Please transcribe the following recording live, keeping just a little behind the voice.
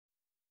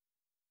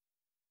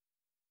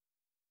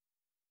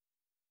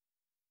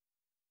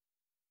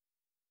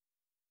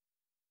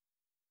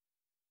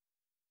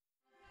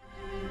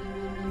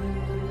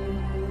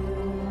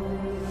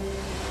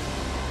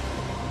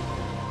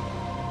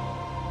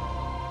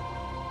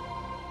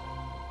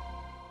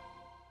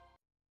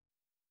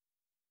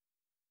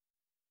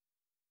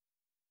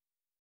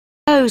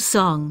Hello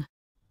song.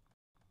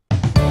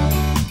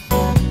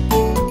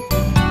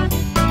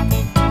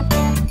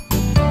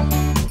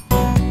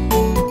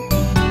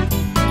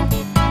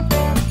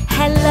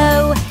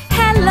 Hello,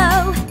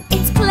 hello,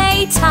 it's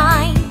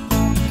playtime.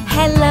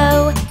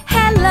 Hello,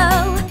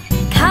 hello,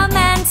 come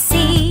and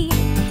see.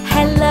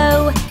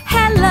 Hello,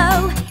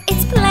 hello,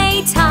 it's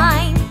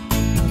playtime.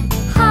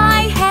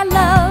 Hi,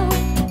 hello,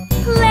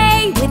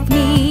 play with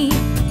me.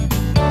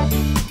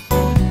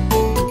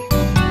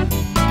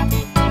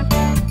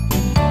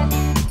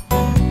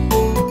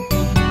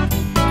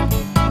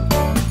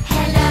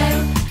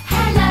 Hello,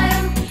 hello,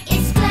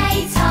 it's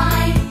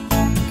playtime.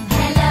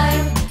 Hello,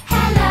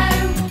 hello,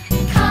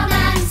 come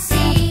and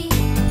see.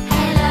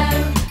 Hello,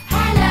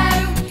 hello,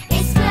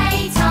 it's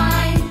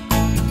playtime.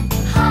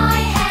 Hi,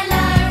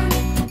 hello,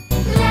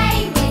 play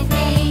with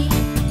me.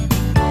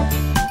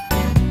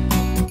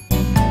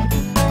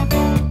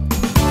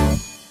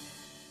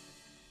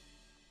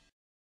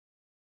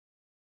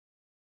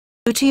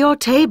 Go to your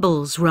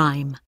tables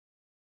rhyme.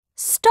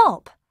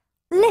 Stop,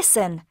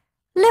 listen,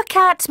 look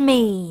at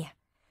me.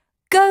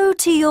 Go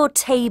to your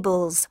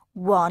tables.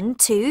 1,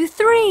 2,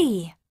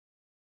 3.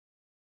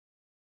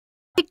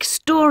 Big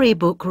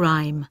storybook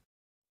rhyme.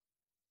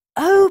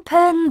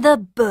 Open the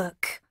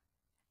book.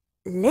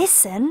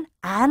 Listen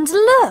and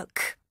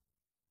look.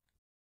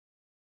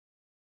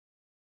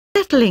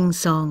 Settling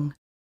song.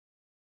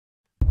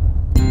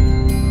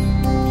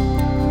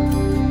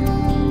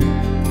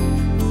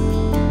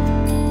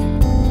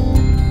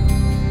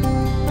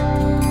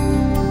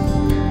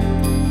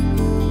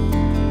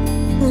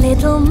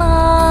 Little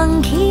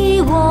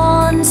monkey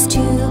wants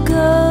to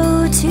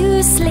go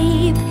to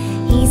sleep.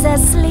 He's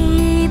as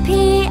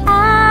sleepy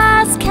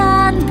as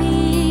can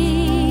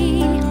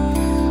be.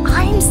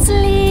 I'm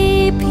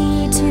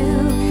sleepy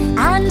too,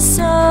 and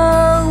so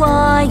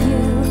are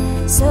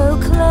you. So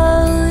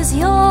close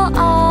your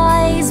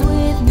eyes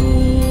with me.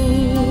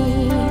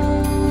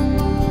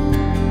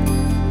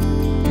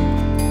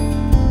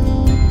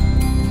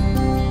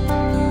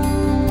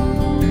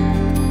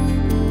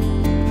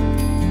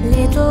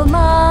 Little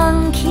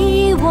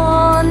monkey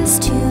wants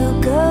to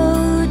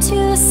go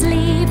to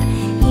sleep.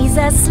 He's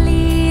as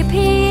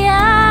sleepy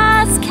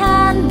as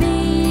can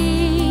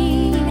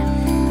be.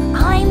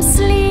 I'm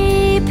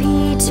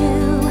sleepy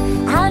too,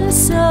 and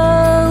so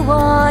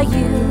are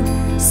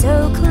you.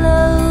 So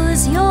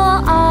close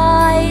your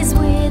eyes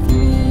with me.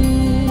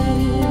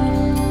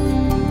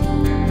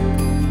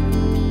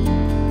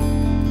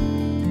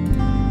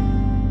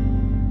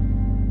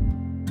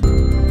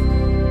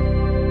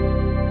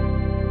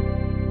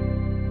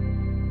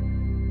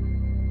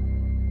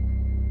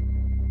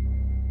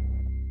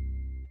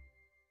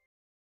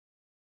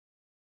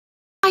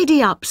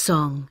 Tidy up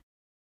song.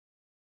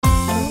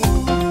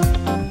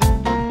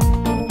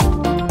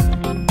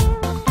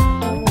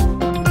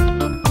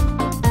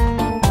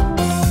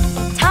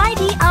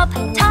 Tidy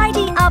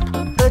up,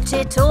 put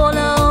it all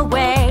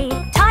away.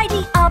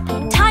 Tidy up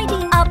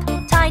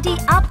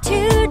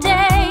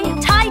today.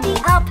 Tidy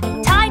up,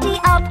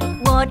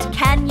 what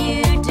can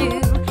you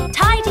do?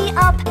 Tidy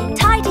up,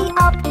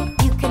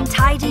 you can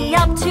tidy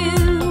up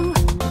too.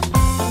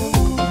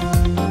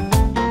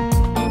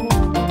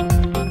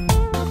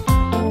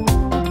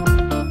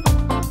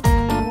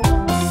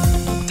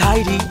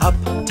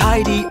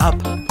 Tidy up,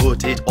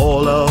 put it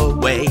all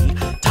away.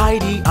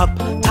 Tidy up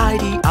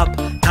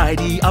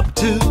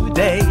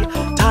today.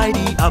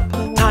 Tidy up,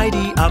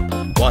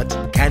 what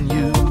can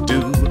you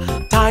do?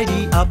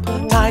 Tidy up,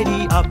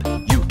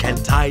 you can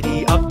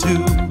tidy up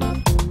too.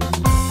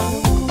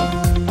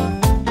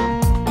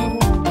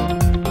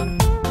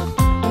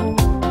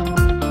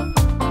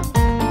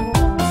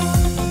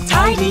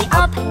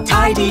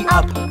 Tidy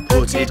up,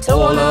 put it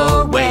all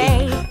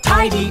away.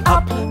 Tidy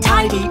up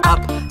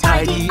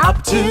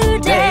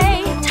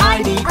today.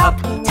 Tidy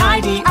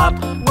up,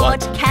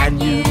 what can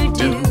you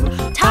do?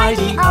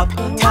 Tidy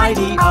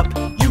up,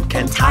 you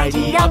can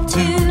tidy up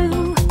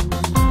too.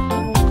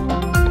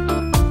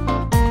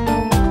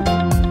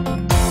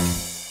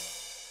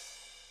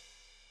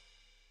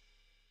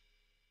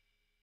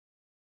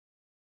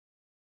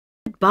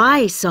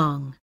 Goodbye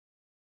song.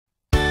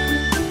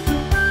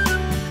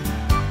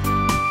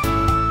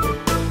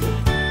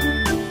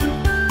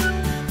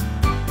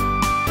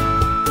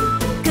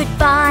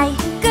 Goodbye,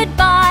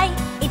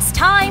 it's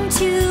time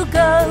to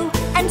go.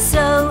 And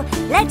so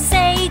let's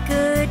say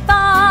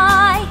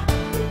goodbye.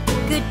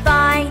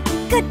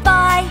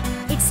 Goodbye,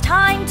 it's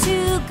time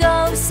to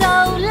go.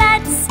 So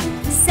let's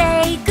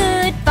say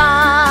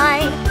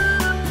goodbye.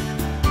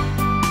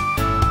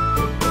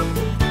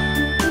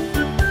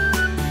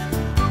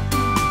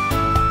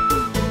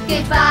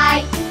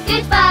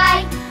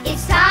 Goodbye,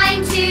 it's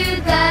time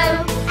to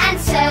go. And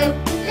so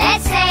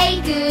let's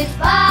say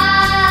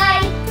goodbye.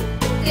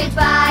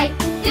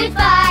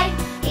 Goodbye,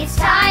 it's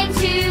time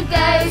to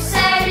go.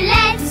 So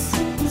let's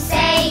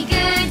say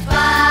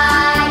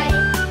goodbye.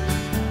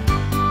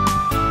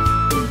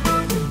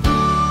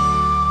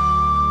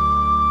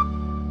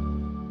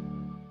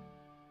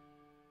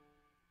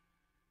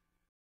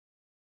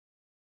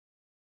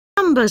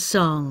 Number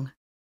song.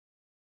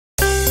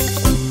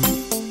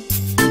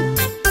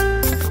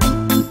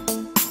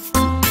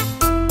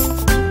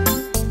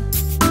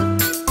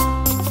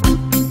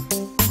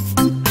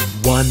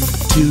 1,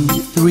 2,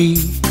 3,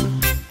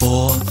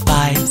 4,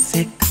 5,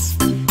 6,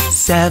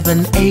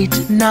 7,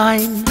 8,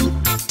 9,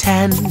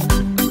 10.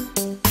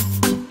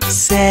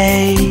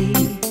 Say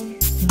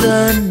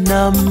the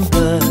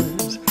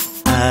numbers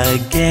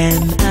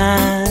again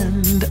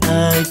and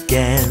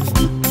again.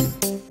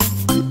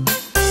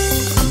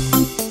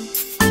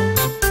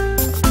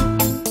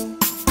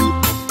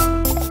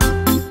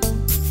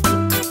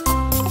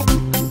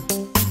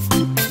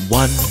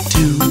 1,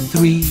 2,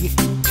 3,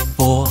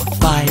 4,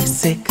 5,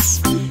 6,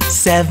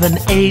 7,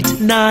 8,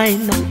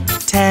 9,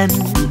 10.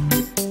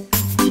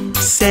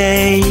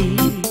 Say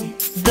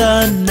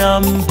the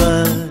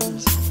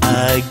numbers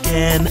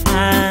again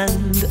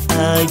and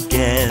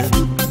again.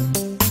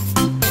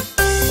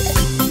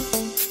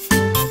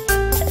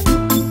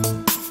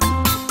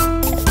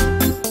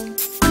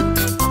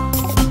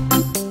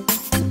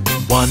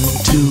 1,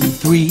 2,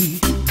 3,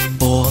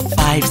 4,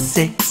 5,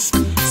 6,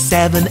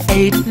 7,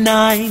 8,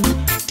 9,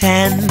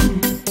 10.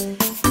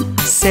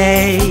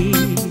 Say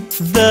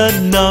the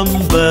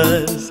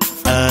numbers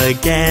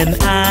again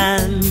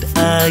and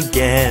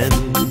again.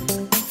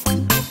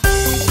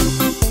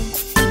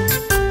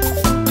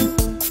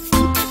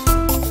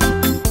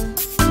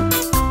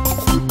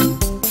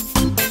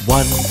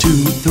 1, 2,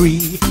 3,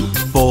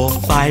 4,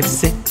 5,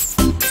 6,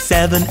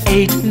 7,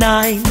 8,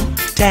 9,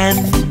 10.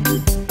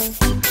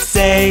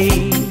 Say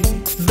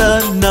the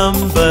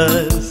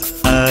numbers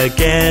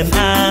again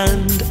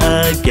and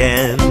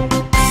again.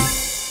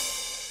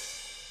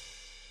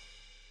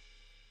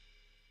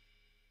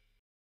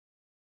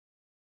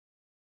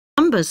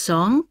 Number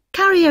song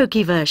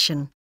karaoke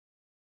version.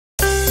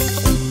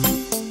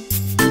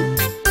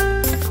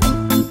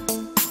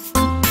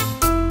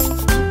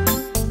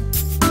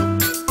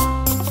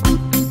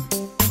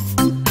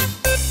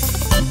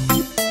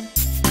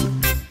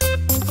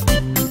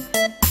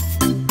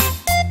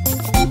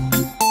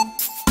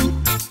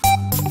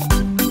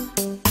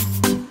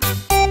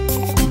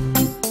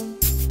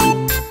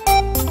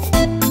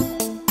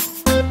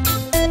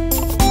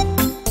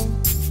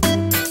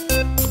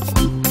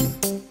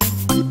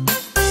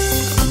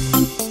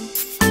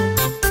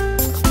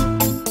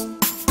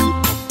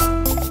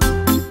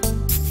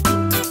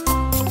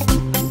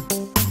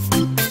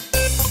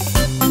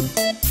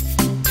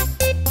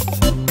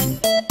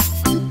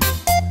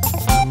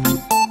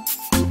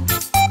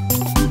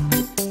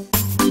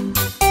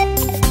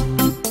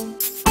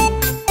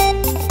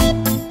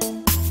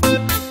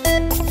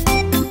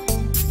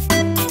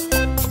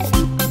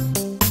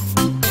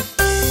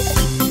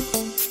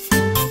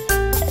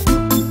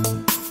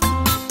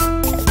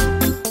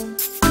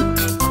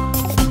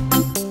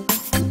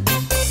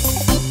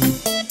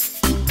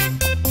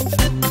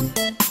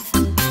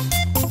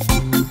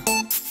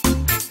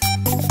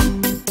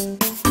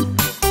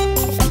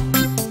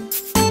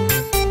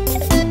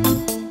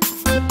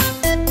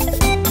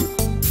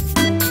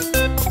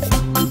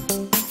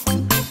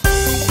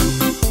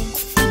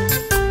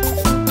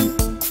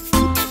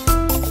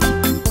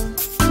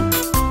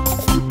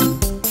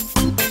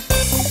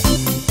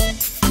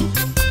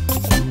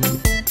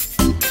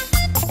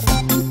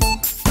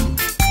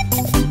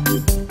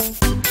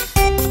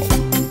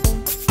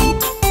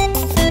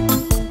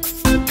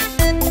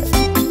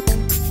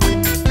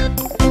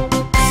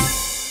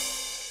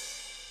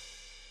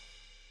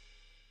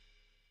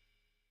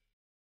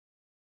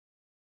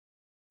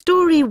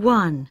 Story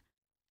 1.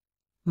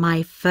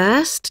 My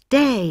First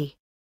Day.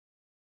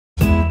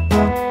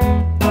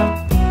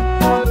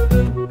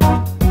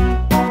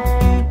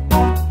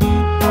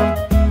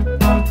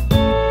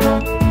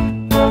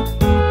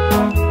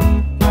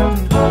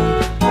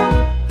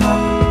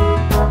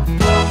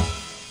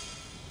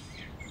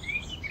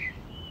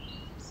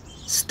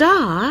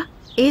 Star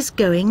is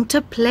going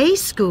to play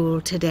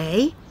school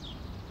today.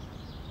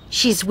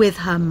 She's with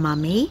her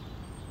mummy,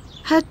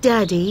 her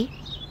daddy,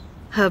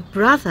 her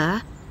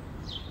brother,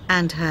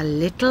 and her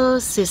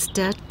little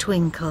sister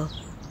Twinkle.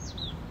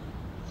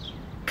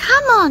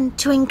 "Come on,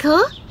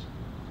 Twinkle,"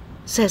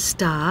 says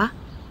Star.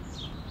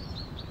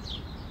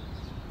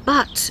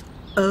 But,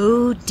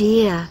 oh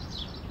dear,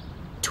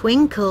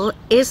 Twinkle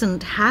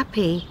isn't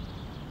happy.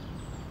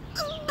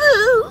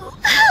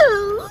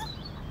 "Boo-hoo,"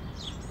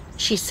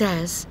 she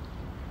says.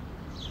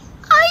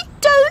 "I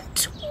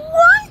don't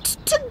want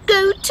to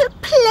go to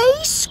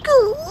play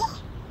school."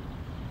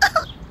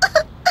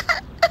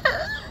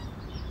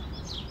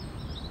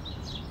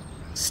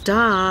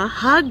 Star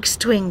hugs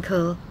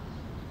Twinkle.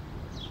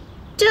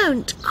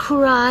 "Don't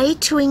cry,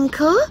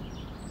 Twinkle,"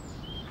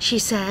 she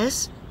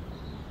says.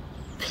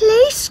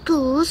 "Play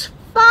school's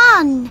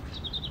fun.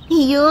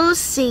 You'll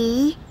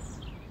see."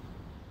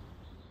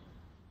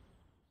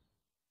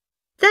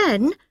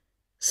 Then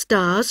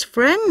Star's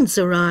friends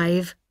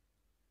arrive.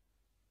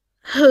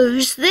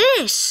 "Who's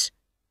this?"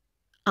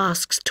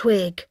 asks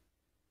Twig.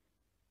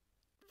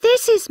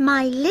 "This is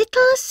my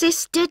little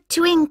sister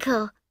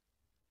Twinkle,"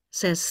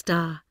 says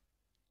Star.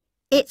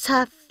 "It's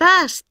her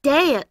first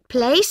day at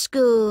play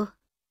school."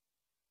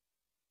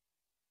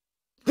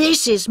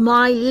 "This is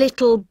my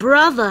little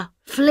brother,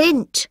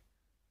 Flint,"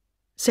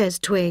 says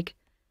Twig.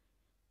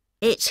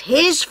 It's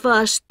his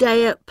first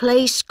day at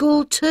play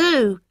school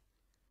too.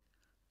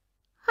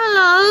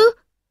 Hello,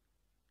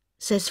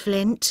 says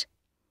Flint.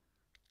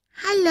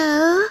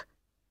 Hello,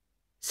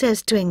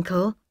 says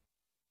Twinkle.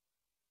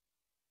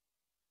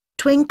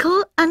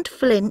 Twinkle and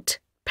Flint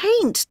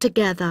paint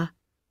together.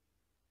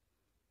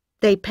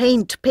 They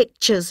paint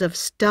pictures of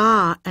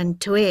Star and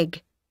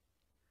Twig.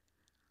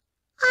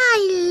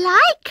 I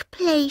like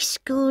play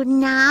school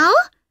now,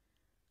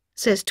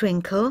 says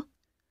Twinkle.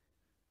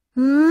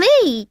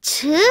 Me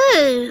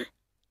too,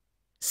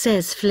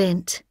 says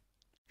Flint.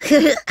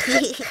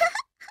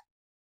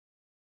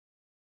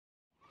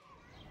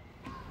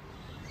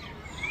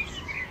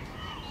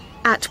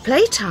 At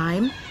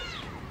playtime,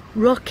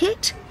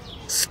 Rocket,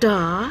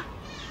 Star,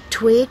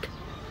 Twig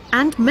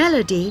and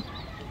Melody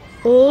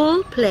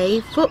all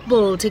play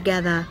football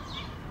together.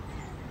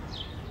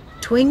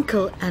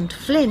 Twinkle and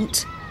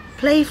Flint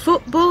play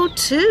football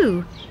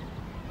too.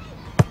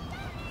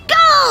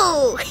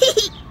 Go!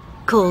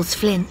 calls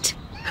Flint.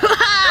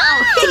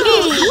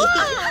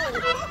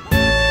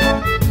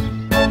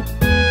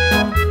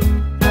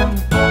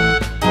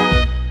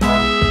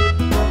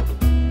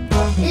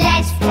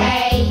 Let's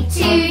play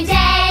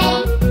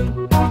today.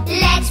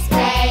 Let's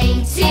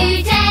play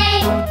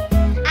today.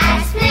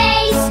 At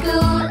play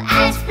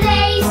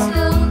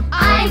school,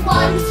 I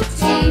want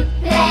to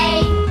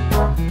play.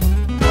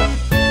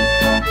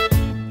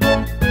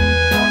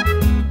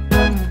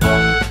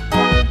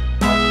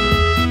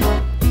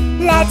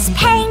 Let's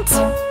paint,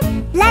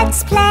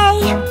 let's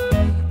play.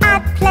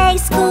 At play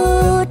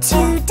school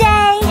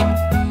today.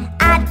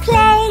 At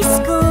play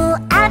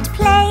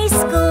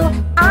school,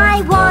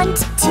 I want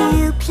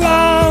to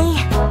play.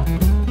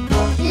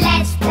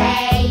 Let's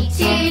play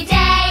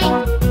today.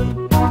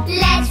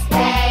 Let's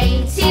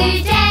play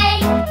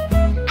today.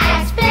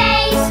 At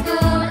play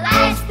school,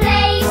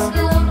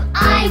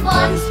 I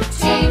want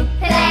to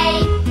play.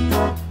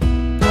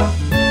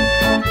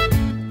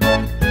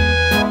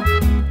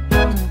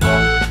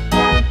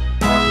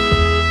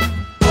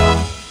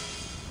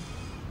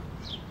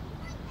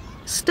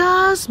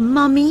 Star's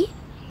Mummy,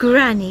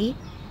 Granny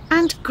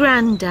and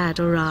Grandad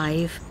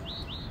arrive.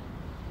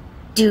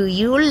 Do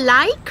you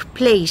like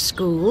play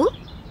school?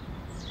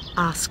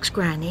 asks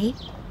Granny.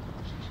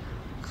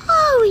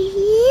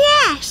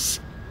 Oh yes,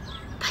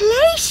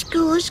 play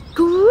school's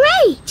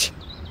great,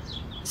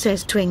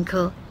 says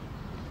Twinkle.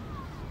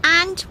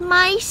 And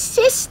my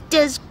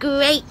sister's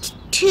great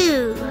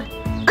too.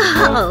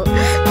 Oh.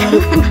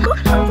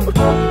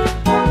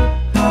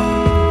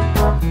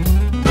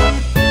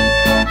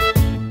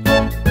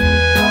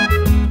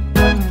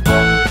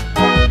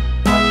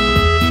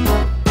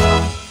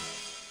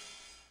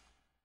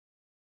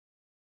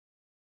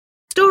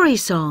 Story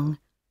song.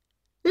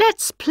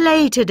 Let's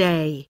play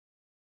today.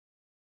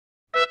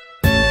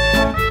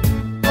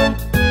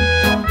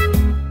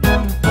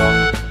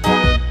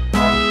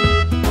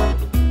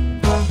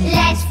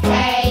 Let's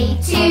play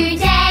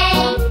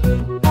today.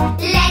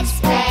 Let's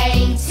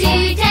play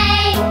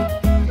today.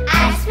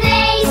 At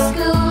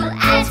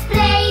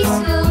play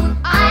school,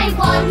 I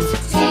want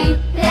to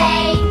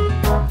play.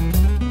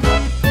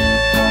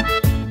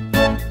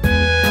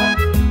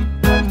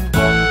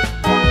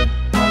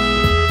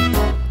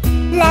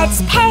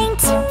 Let's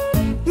paint,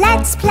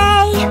 let's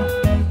play.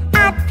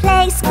 At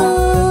play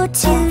school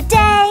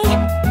today.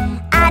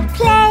 At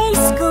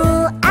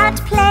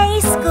play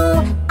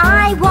school,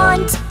 I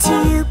want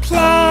to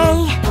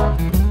play.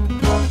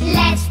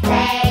 Let's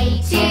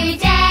play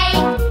today.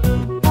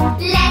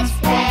 Let's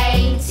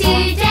play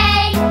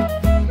today.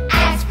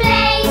 At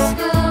play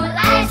school,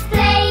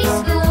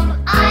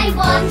 I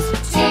want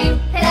to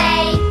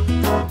play.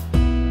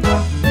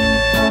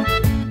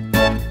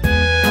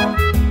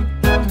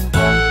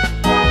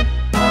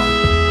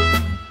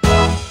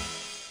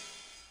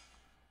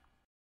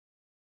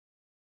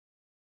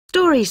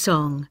 Story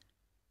song.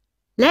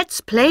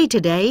 Let's play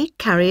today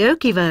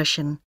karaoke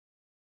version.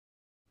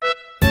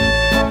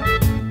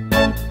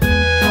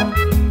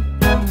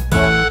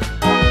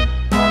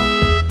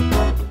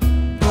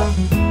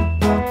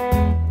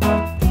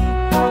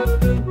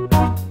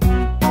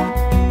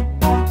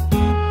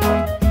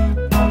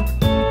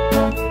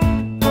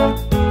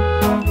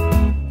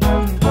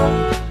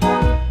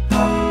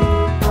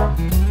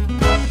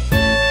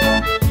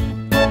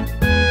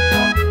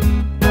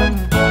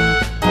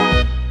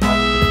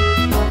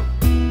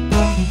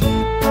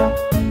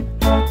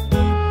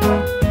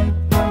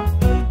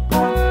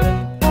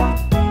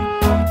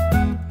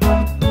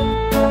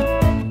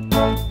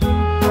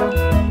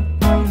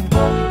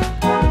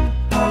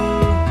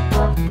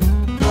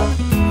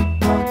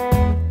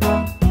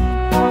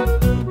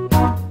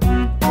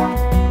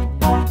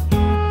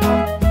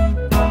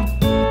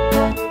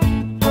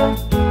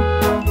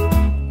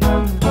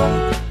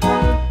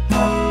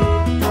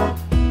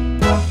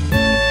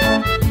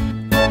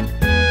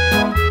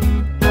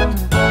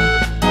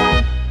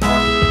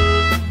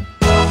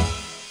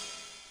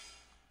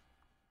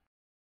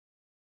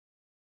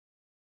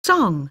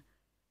 Song.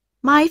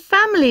 My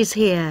family's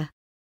here.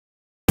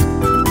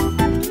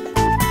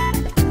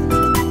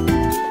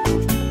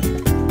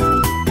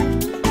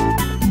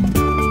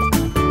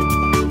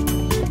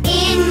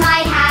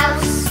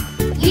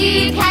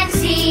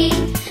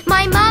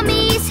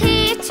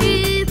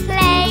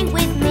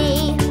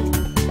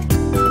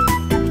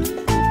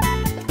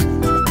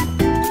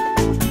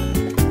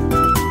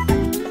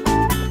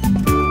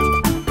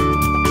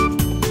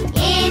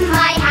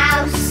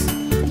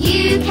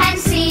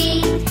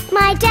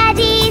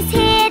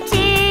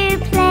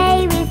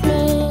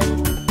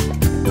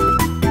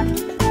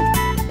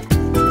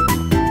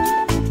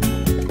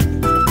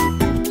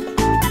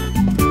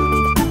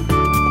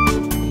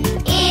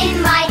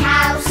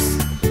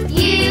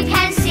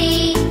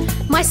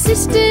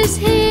 sister's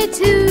here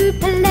to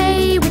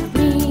play with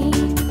me.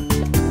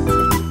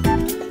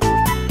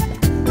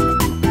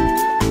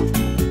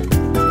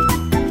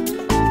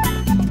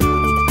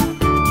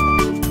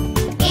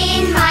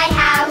 In my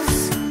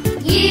house,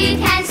 you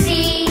can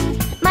see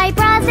my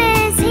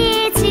brother's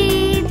here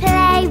to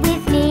play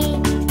with me.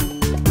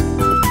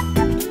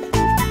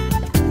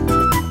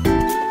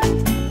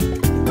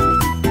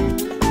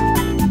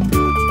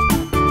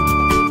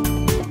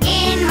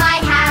 In my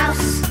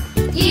house,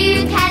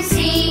 you can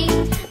see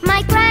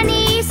my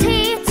granny's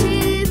here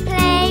to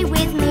play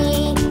with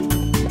me.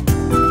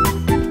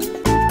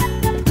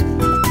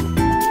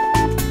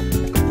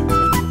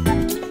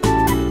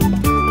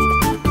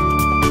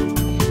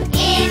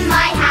 In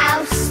my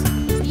house,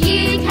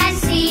 you can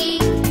see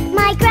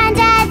my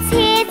granddad's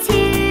here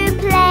to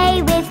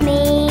play with me.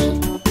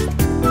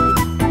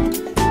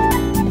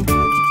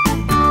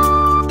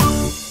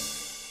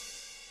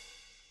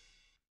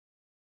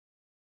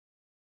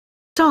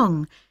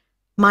 Song,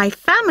 My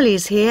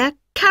Family's Here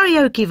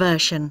karaoke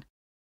version.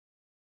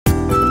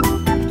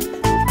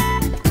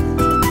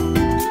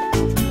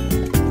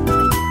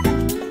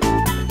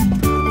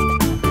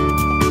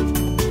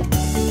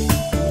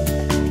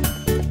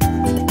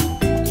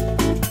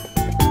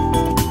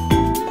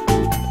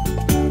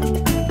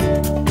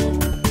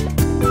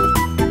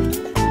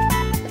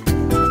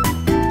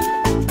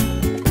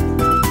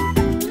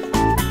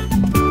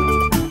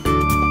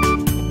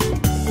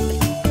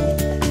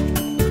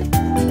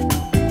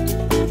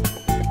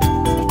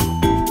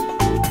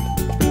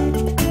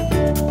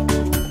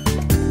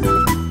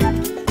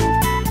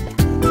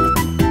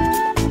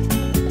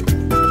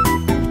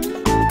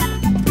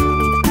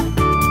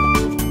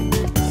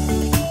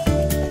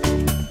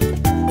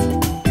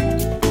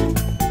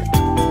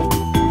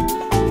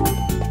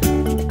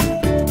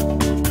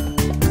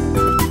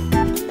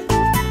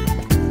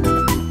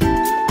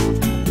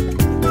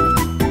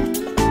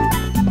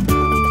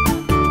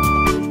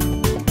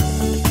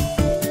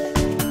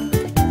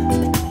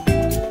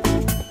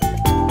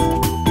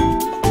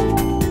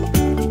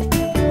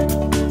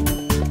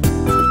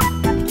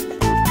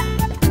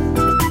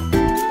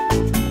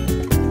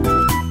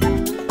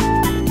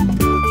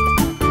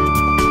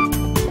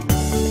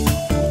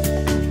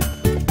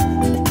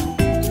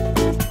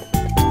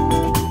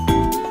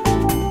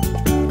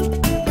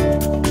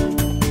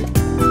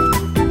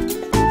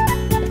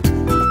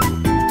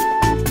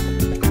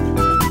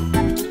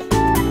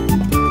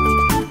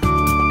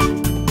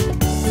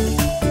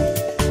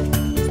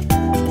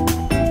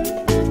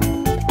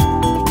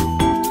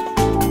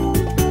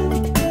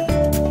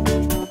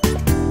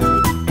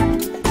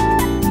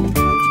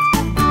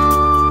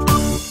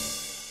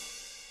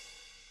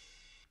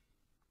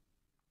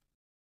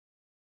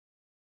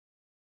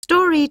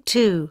 Story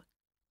 2.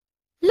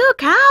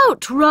 Look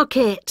out,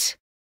 Rocket!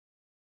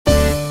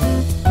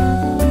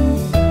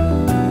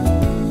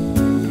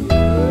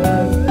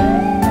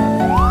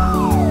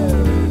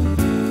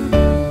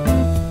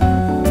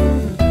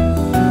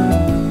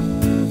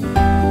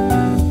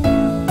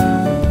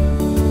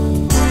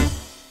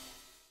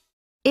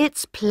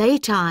 It's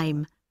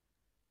playtime.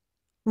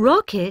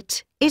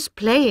 Rocket is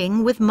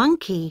playing with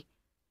Monkey.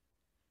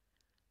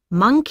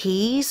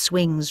 Monkey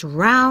swings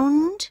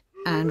round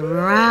and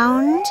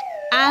round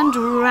and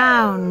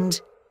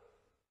round.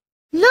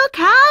 Look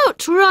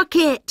out,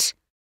 Rocket!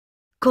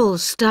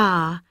 Calls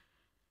Star.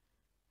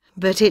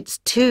 But it's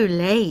too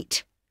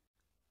late.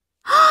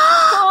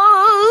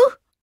 Oh!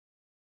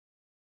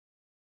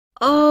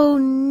 Oh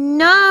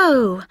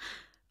no!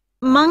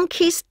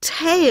 Monkey's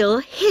tail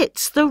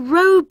hits the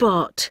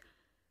robot.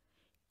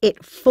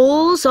 It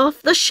falls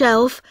off the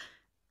shelf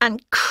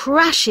and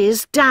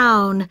crashes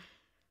down.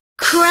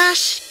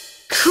 Crash,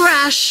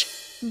 crash,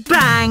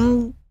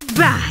 bang,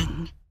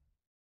 bang.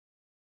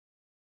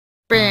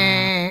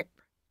 Beep,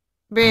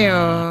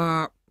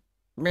 beep,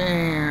 beep,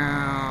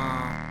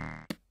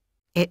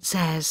 it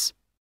says.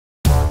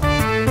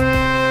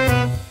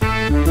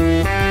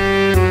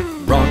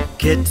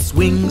 Rocket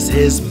swings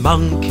his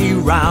monkey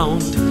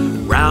round,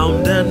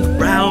 round and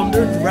round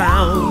and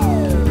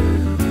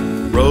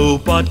round.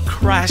 Robot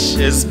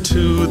crashes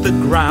to the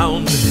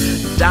ground,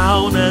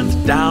 down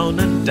and down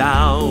and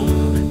down.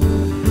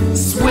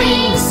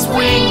 Swing,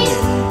 swing,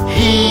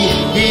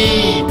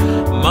 hee,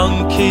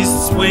 monkey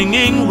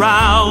swinging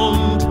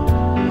round.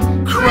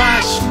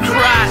 Crash,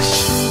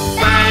 crash,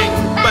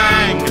 bang,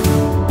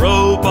 bang,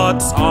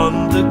 robots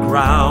on the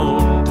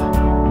ground.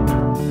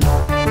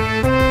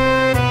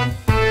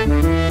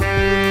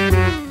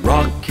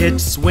 Rocket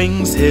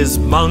swings his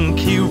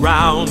monkey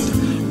round,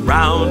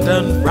 round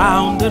and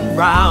round and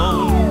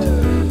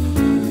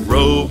round.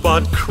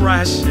 Robot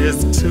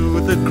crashes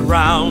to the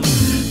ground,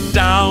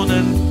 down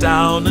and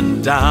down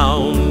and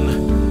down.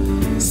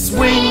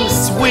 Swing,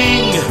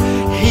 swing,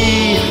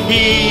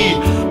 hee,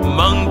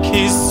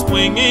 monkey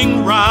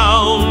swinging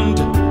round.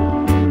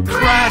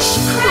 Crash,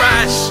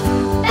 crash,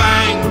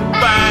 bang,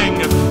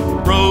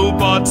 bang,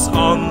 robots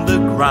on the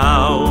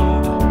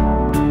ground.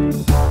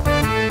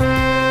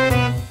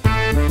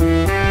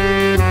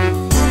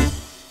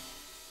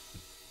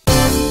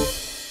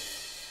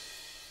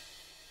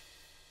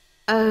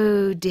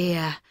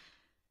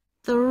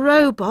 The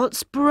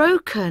robot's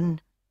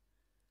broken.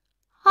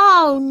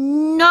 Oh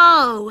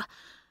no!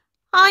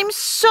 I'm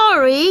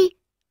sorry,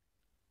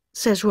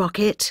 says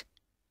Rocket.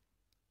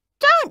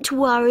 Don't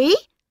worry.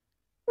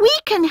 We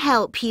can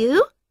help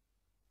you,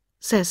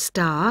 says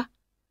Star.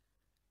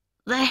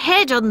 The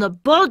head and the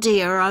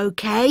body are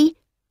okay,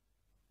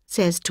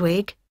 says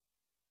Twig.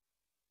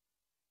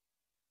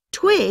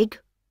 Twig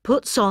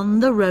puts on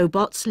the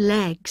robot's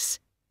legs.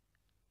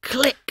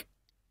 Click,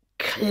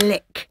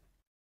 click.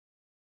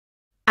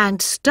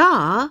 And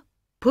Star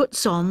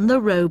puts on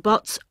the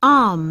robot's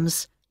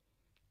arms.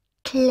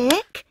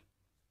 Click,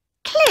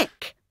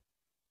 click.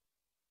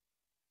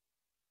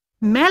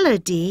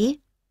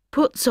 Melody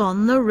puts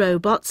on the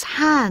robot's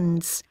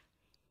hands.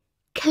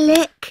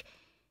 Click,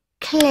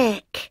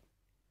 click.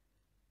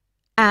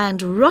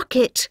 And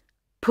Rocket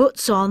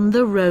puts on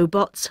the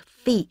robot's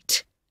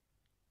feet.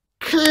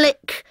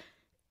 Click,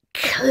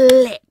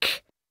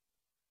 click.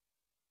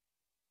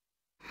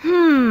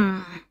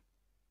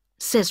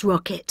 Says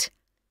Rocket.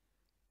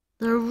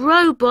 The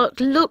robot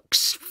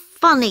looks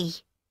funny.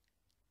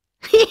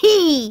 Hee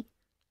hee,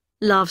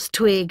 laughs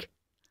Twig.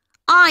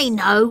 I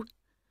know.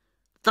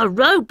 The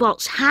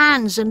robot's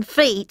hands and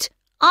feet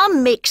are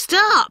mixed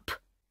up.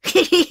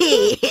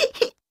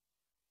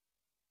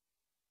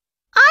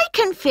 I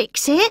can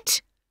fix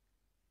it,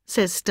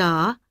 says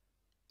Star.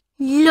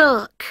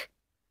 Look.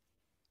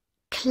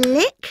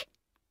 Click,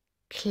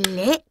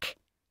 click,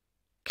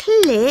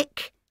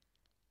 click,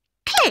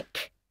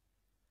 click.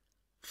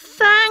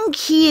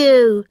 Thank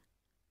you,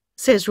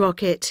 says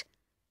Rocket.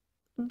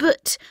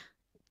 But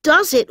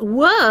does it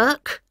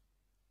work?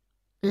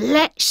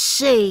 Let's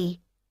see,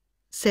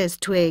 says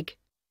Twig.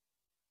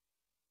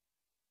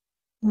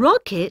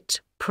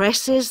 Rocket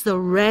presses the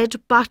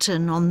red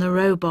button on the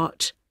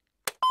robot.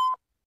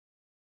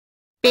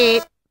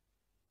 Beep,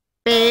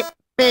 beep,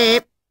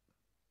 beep,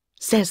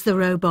 says the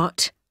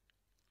robot.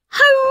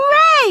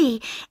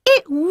 Hooray!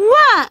 It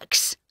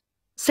works,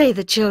 say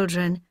the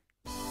children.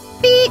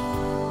 Beep,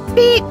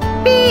 beep,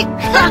 beep.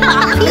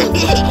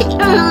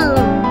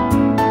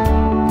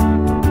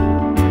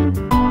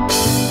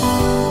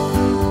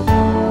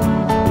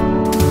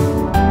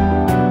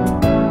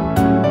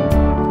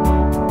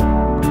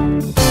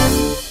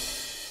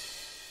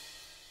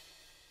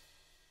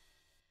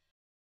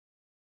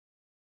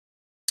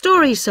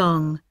 Story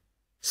song.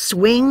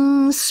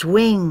 Swing,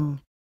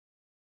 swing.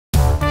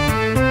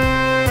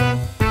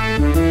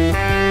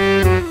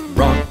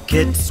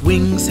 Rocket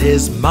swings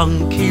his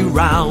monkey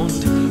round,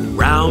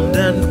 round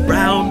and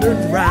round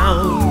and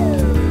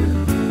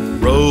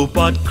round.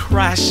 Robot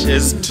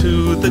crashes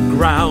to the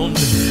ground,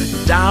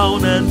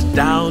 down and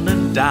down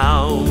and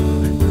down.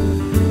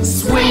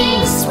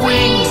 Swing,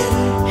 swing,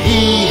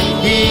 hee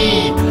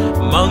hee,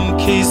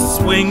 monkey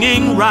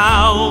swinging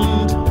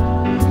round.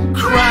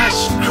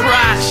 Crash,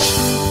 crash,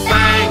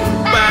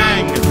 bang,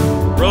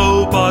 bang,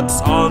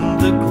 robots on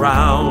the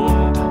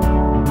ground.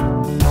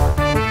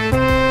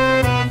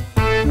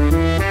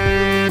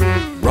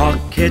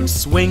 Rocket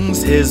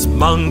swings his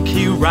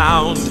monkey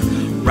round,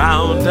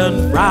 round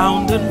and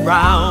round and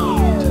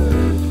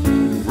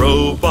round.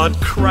 Robot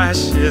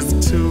crashes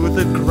to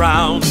the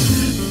ground,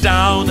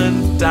 down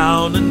and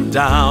down and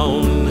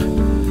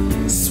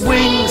down.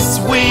 Swing,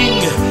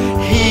 swing,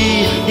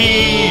 hee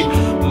hee,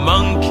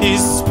 monkey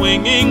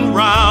swinging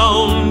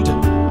round.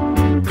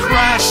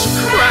 Crash,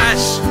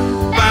 crash,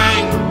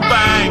 bang,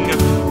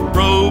 bang,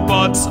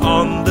 robots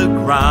on the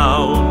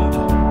ground.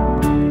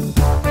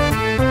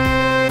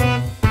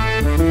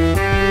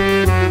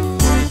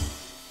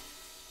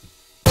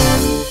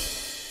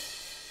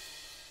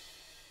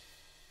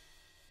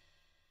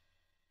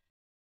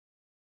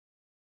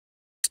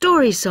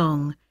 Story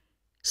song.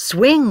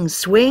 Swing,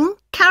 swing,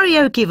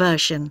 karaoke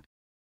version.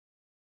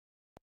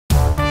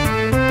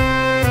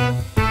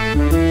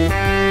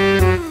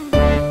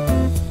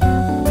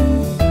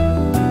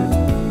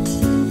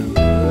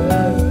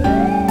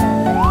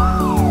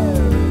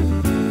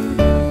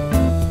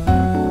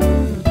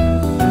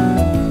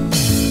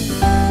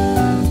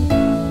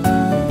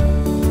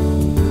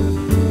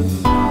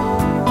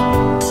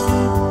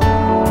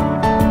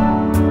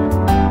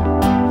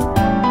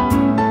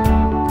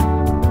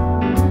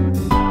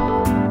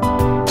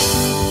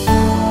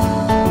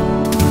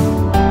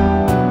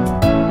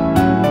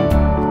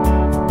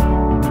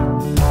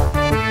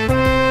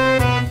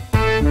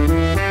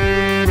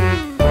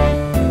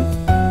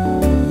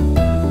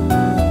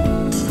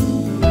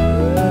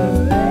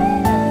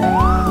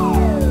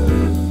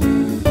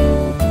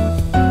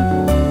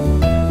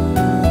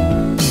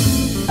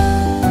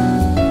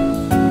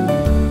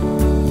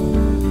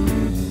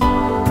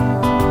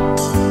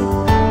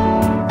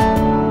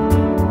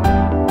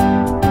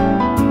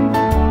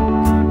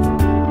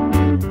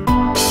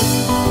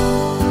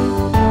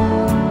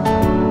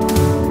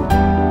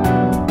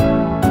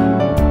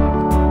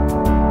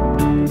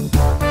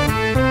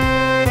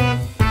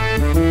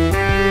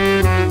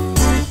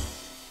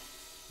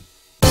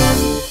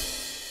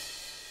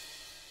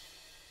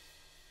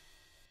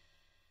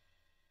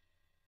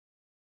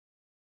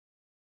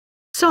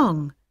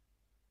 Song.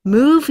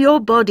 Move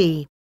your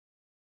body.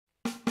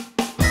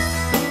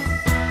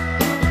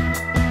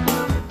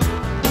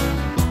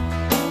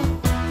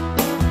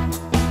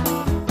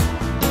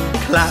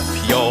 Clap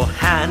your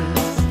hands.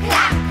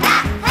 Clap,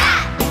 clap,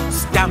 clap.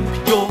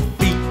 Stamp your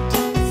feet.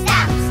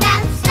 Stamp,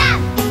 stamp,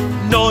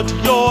 stamp. Nod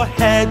your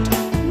head.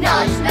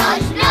 Nudge,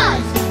 nudge,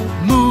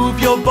 nudge. Move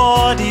your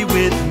body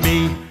with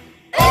me.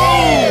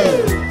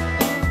 Ooh!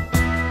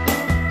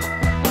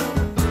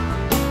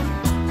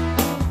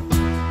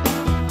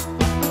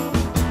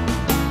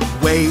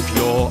 Wave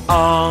your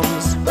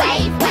arms.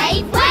 Wave,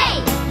 wave,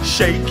 wave.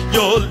 Shake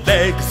your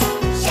legs.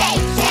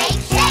 Shake,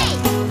 shake, shake.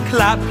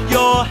 Clap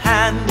your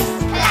hands.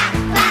 Clap,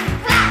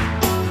 clap,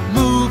 clap.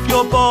 Move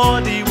your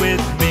body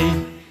with me.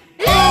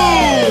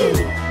 Ooh!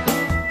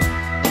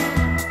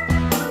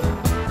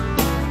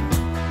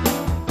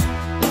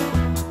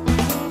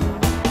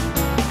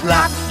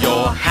 Clap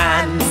your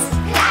hands.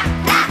 Clap,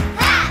 clap,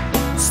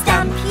 clap.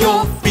 Stamp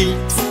your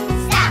feet.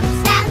 Stamp,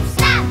 stamp,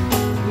 stamp.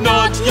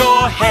 Nod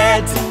your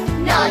head.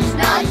 Nudge,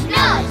 nudge,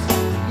 nudge.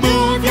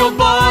 Move your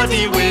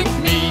body with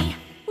me.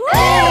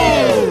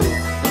 Woo!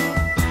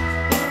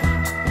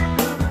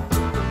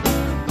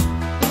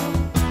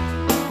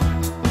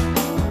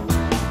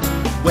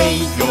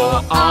 Wave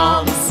your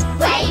arms.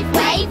 Wave,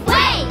 wave,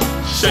 wave.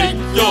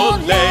 Shake your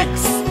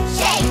legs.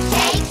 Shake,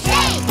 shake,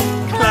 shake.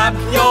 Clap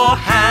your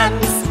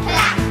hands.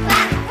 Clap,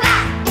 clap,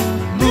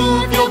 clap.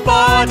 Move your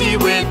body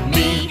with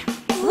me.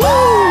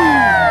 Woo!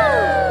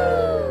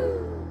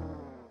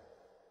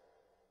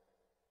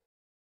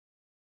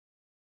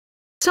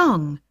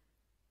 Song.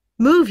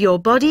 Move your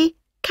body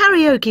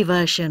karaoke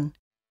version.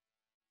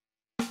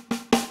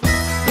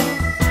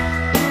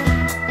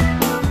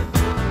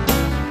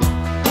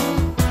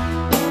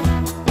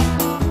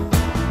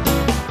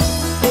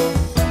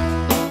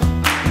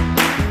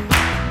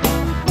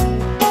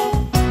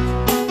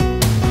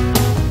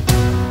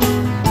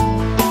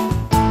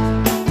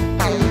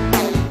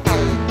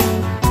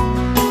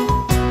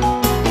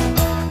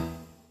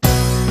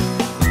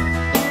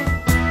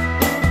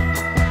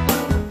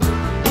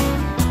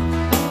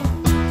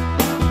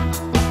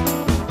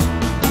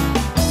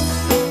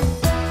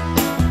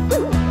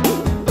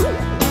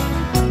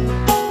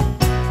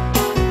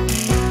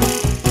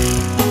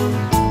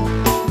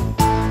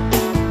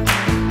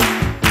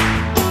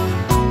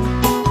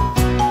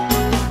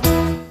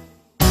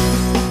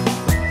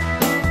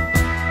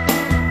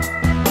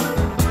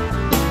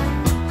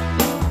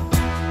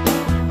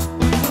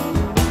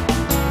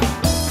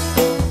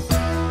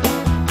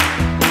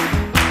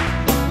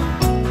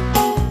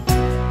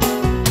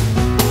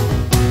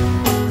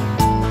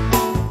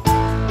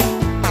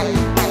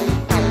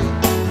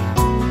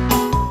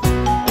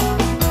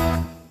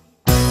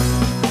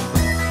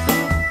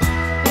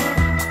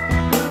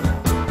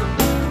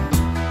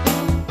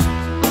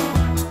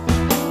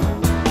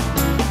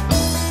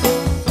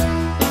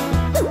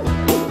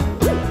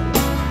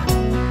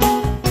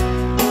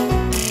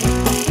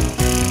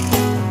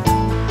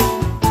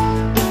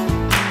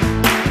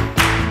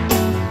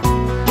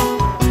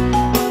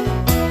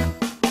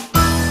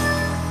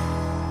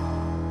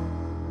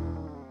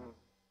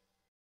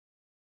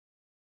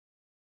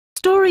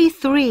 Story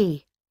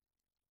 3.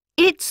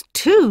 It's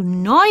too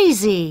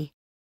noisy.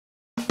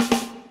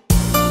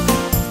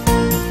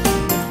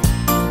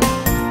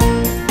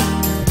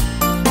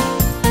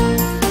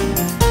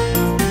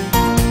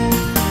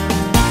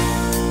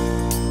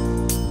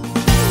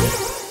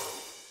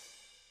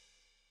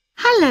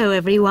 Hello,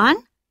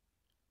 everyone,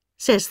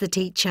 says the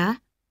teacher.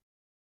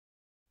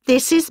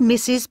 This is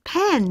Mrs.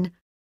 Penn,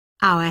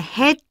 our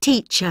head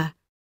teacher.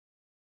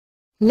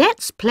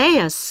 Let's play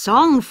a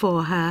song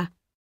for her.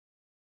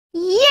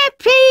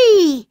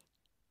 Yippee!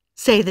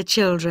 Say the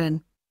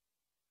children.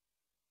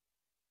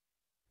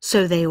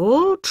 So they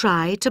all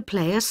try to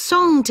play a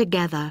song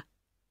together.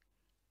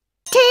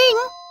 Ting!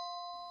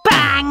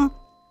 Bang!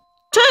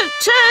 Toot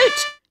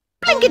toot!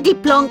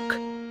 Blinkety-plonk!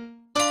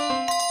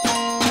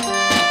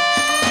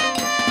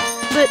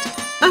 But,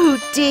 oh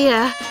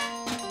dear,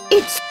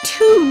 it's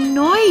too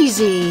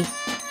noisy.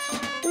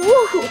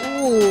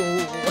 Woo!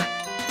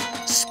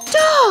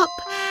 Stop!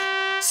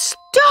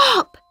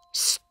 Stop!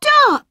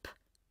 Stop!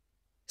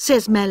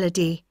 Says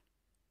Melody.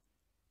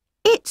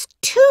 It's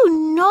too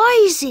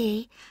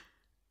noisy.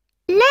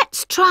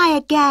 Let's try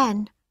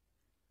again.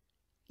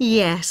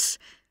 Yes,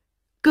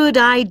 good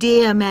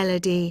idea,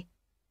 Melody,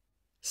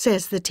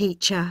 says the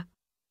teacher.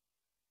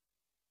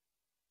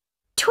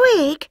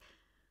 Twig,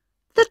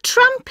 the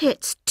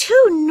trumpet's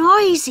too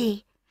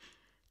noisy.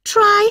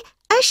 Try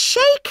a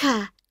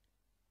shaker,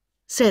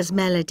 says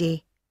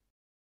Melody.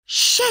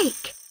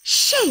 Shake,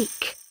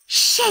 shake,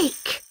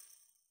 shake.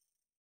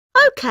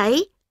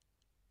 OK,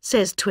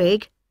 says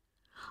Twig.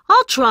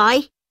 I'll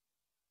try.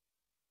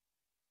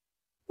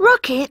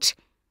 Rocket,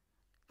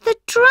 the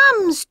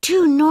drum's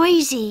too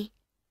noisy.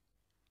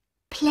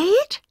 Play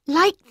it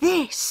like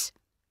this,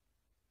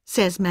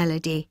 says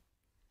Melody.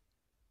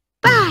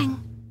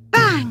 Bang,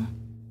 bang,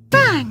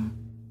 bang.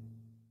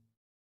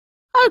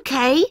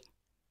 OK,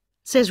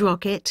 says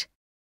Rocket.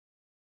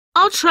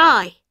 I'll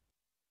try.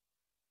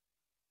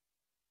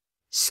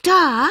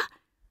 Star,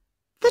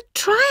 the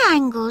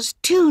triangle's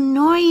too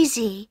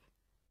noisy.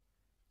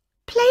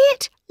 Play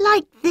it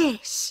like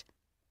this,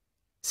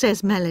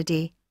 says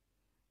Melody.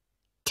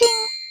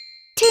 Ting,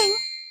 ting,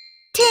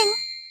 ting.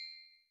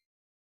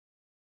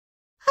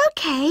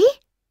 OK,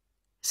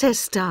 says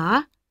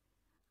Star.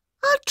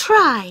 I'll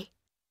try.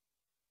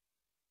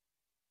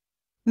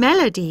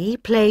 Melody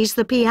plays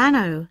the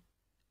piano.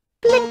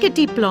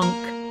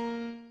 Blinkety-blonk.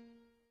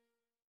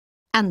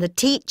 And the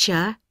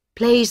teacher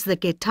plays the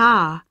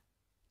guitar.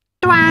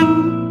 Twang!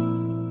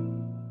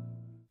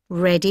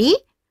 Ready?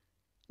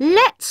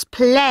 Let's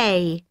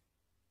play,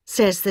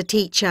 says the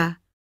teacher.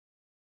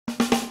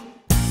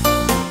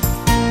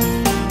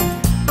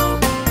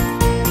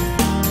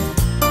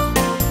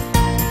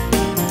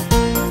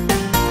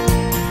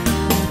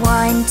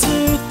 One,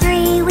 two,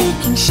 three, we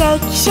can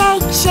shake,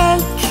 shake,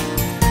 shake.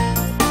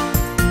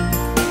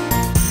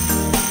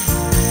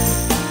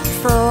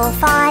 4,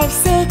 5,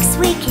 6,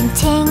 we can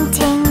ting,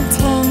 ting,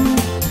 ting.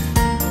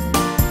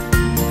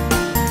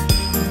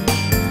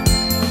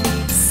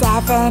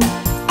 7,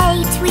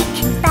 8, we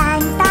can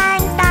bang,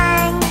 bang,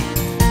 bang.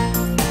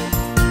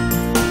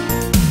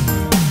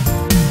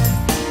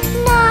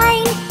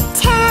 9,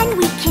 10,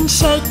 we can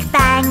shake,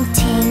 bang,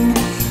 ting,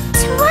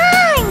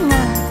 twang.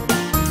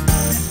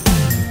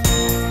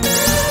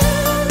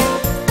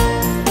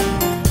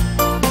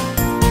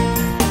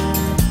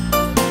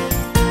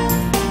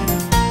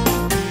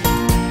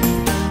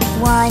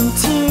 1,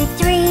 2,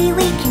 3,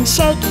 we can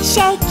shake,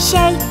 shake,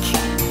 shake.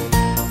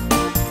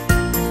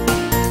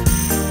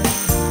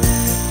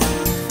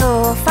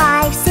 4,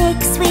 5,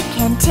 6, we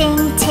can ting,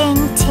 ting,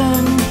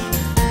 ting.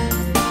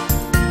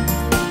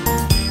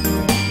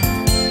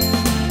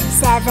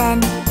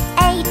 7,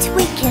 8,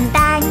 we can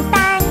bang,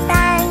 bang,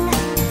 bang.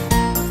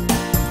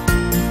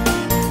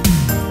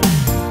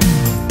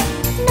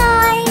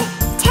 9,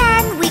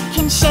 10, we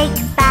can shake,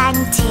 bang,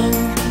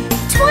 ting,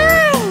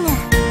 twang.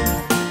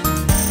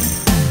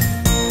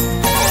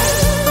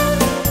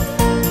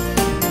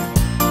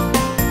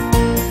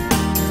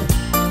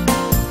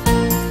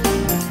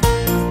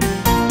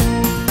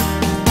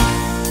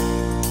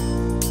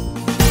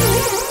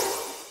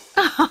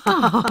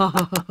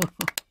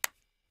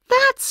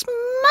 That's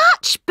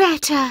much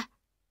better,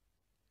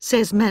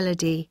 says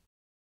Melody.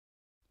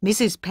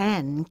 Mrs.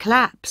 Penn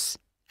claps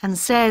and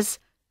says,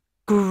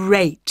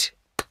 Great.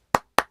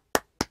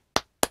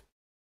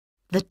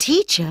 The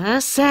teacher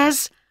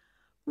says,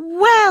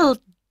 Well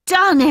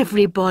done,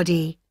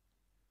 everybody.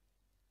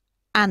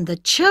 And the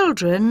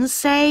children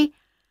say,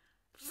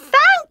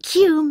 Thank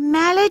you,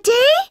 Melody.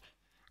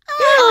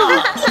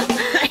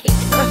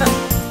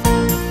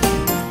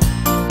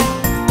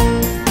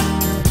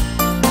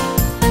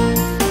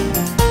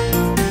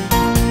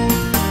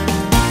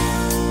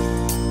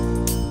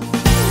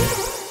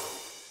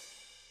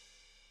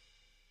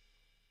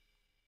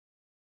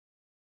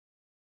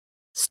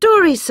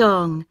 Story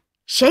song,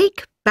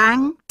 Shake,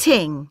 Bang,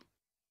 Ting.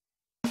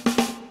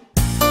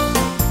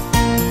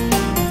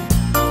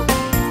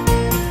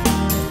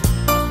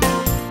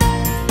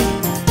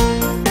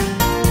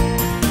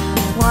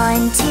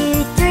 One,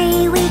 two,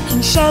 three, we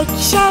can shake,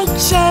 shake,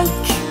 shake.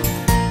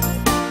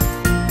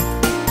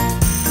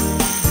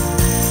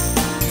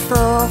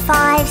 4,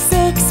 5,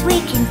 6, we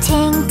can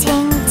ting,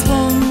 ting,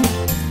 ting.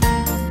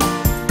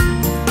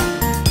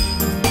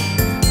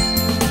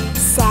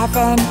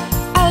 7,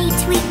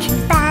 8, we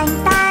can bang,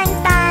 bang,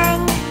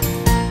 bang.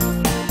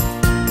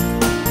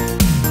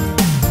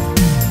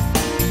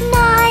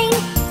 9,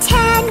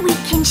 10, we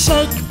can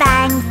shake,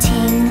 bang,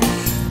 ting,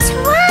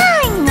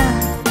 twang.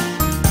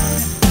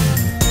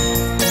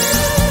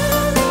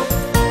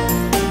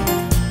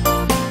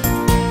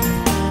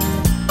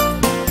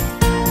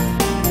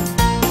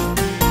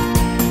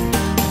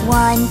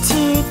 1,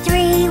 2,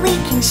 3, we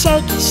can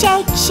shake,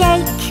 shake,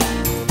 shake.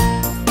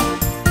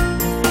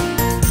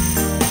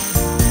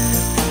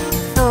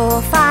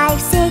 4,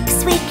 5,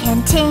 6, we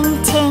can ting,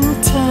 ting,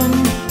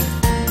 ting.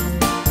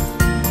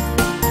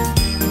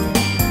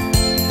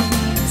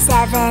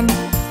 7,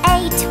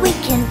 8, we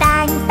can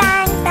bang,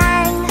 bang,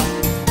 bang.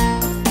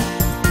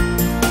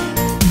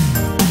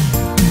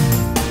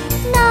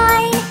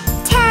 9,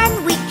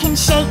 10, we can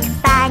shake,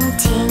 bang,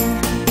 ting,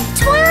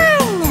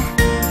 twang.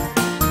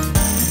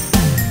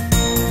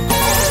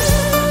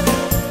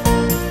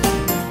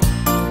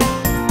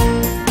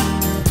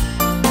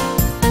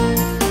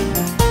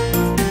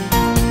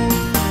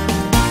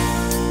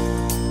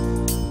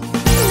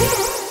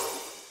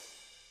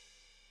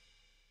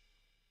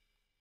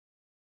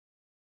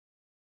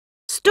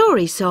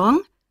 Story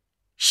song,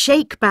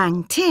 Shake,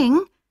 Bang,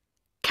 Ting,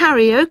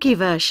 karaoke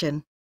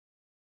version.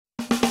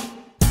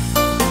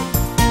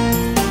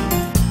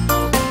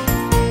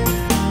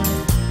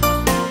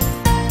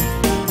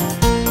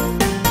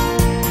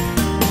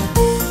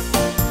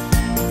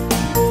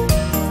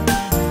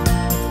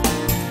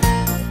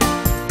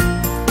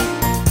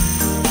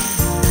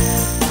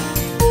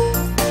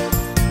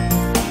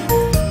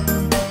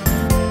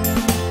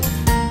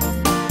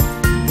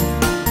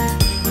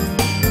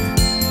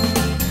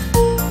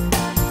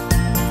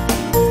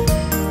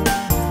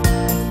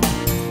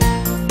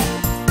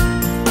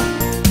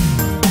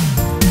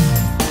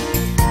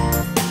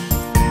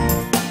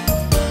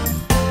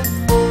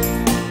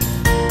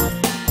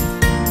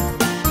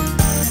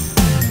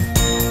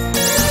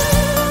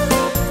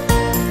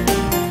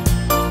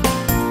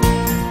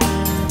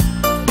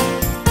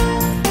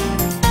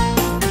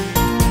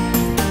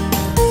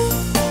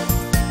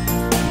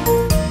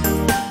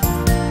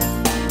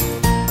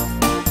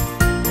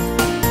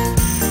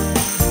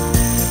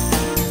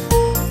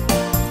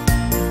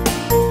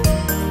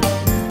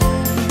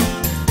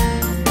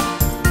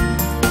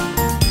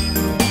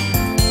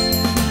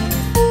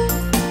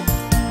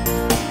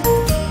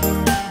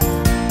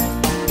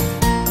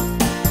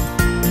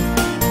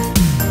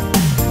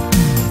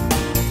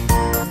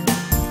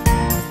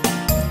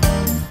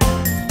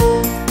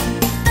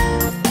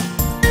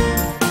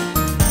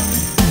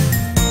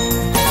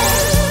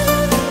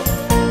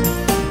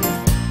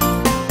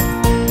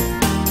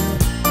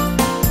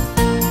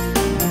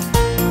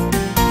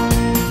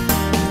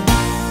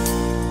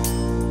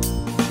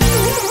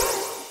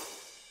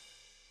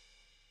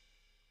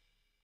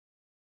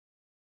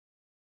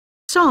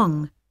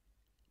 Song.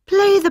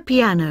 Play the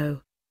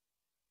piano.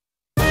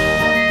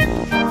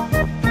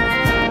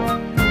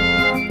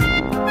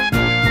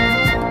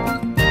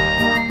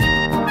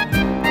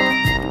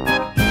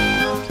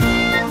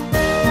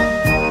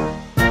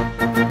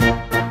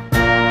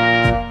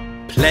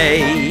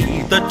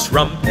 Play the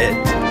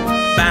trumpet,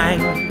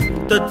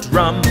 bang the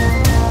drum.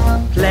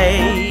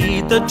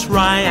 Play the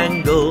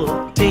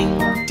triangle, ting,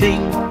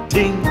 ting,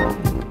 ting.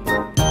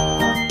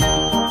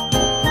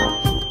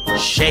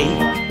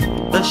 Shake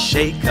the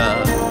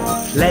shaker,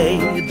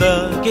 play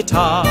the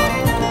guitar.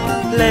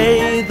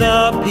 Play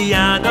the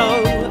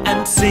piano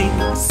and sing,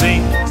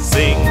 sing,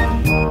 sing.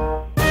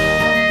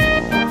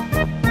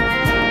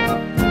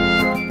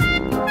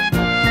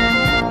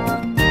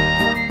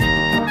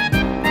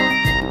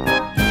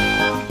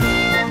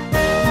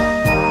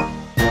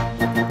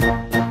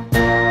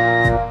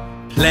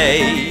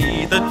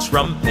 Play the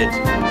trumpet,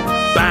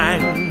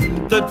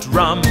 bang the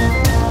drum.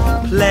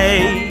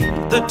 Play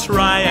the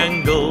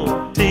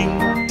triangle, ting,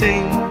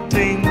 ting,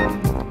 ting.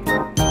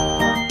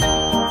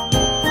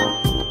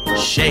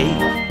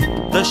 Shake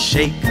the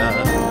shaker,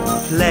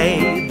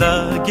 play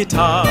the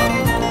guitar.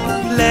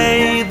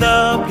 Play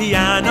the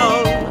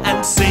piano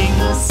and sing,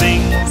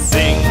 sing,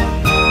 sing.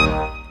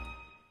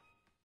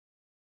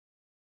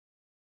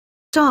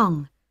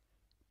 Song.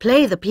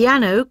 Play the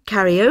piano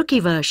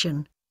karaoke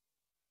version.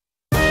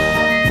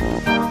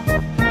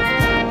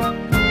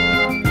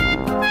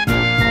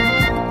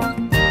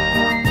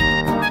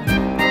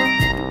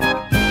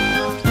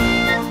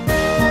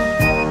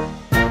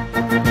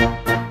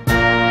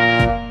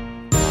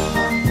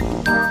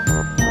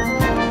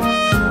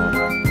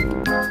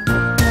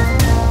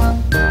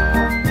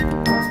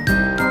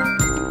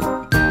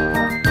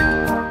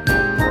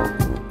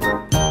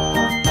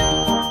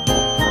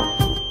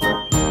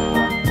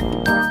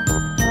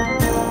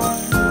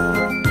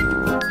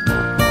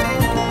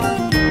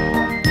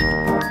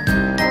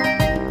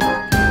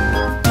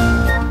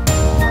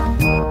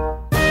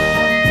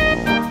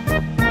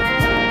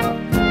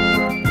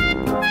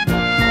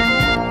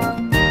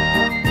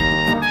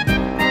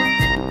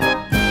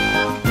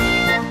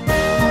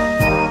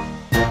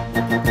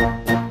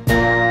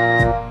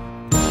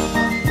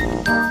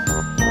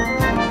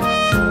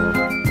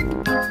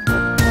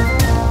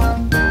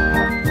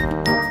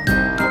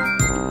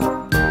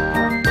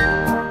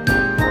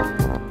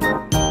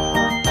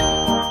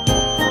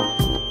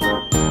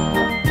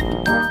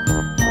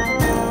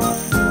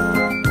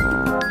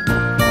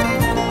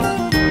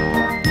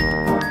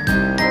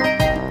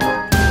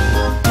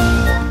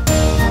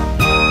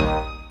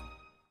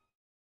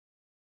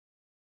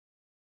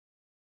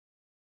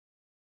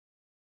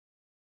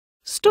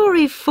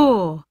 Story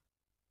 4.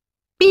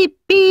 Beep,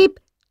 beep,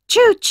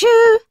 choo,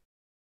 choo.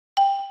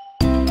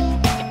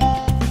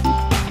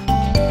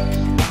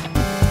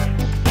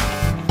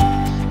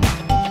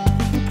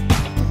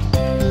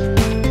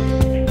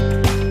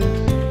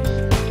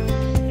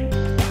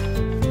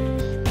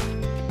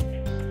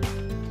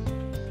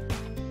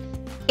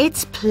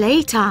 It's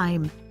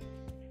playtime.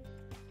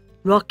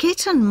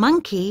 Rocket and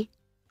Monkey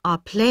are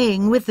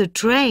playing with the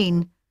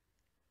train.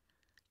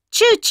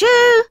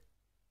 Choo-choo,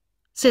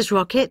 says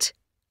Rocket.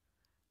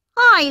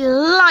 I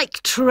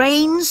like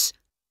trains.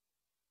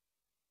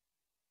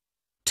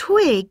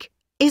 Twig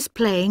is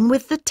playing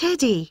with the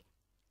teddy.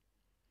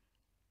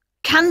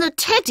 Can the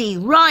teddy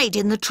ride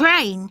in the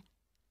train?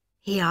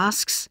 He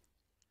asks.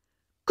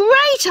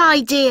 Great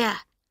idea.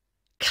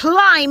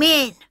 Climb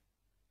in,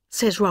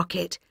 says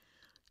Rocket.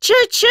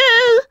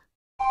 Choo-choo!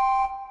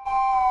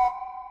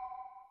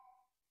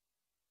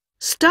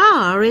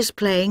 Star is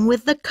playing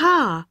with the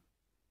car.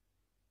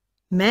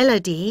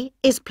 Melody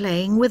is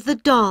playing with the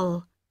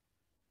doll.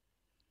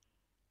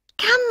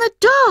 Can the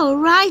doll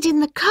ride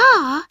in the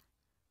car?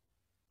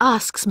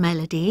 Asks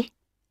Melody.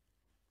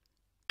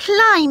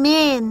 Climb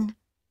in,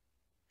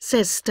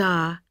 says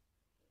Star.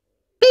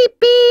 Beep,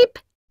 beep.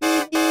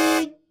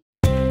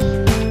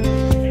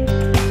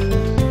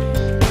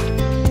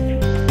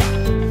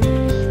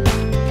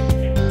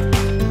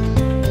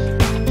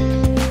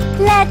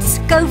 Let's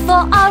go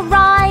for a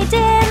ride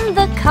in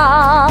the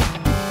car.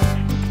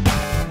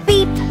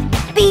 Beep,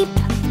 beep,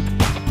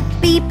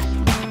 beep,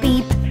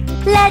 beep.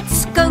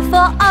 Let's go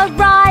for a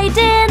ride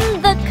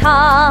in the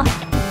car.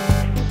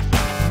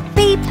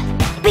 Beep,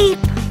 beep,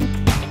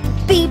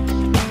 beep,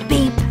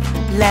 beep.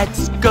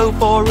 Let's go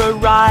for a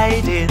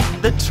ride in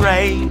the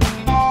train.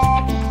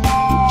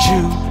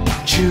 Choo,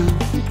 choo,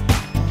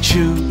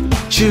 choo,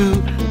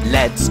 choo.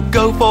 Let's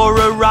go for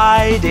a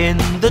ride in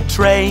the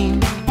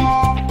train.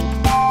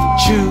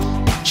 Choo,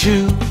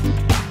 choo,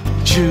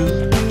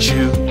 choo,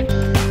 choo.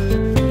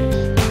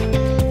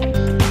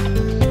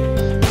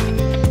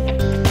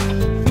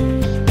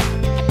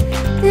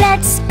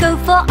 Let's go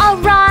for a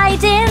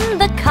ride in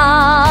the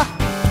car.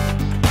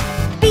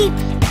 Beep,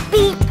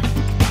 beep,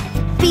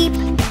 beep,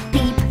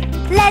 beep.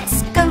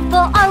 Let's go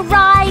for a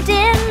ride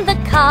in the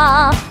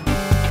car.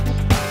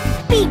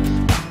 Beep,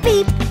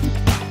 beep,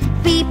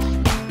 beep,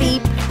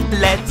 beep.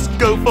 Let's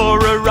go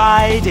for a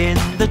ride in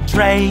the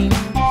train.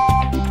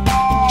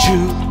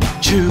 Choo,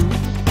 choo,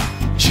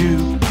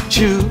 choo,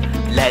 choo.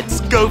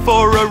 Let's go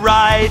for a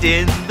ride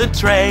in the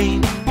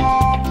train.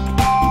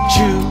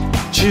 Choo,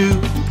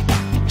 choo,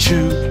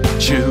 choo,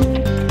 choo.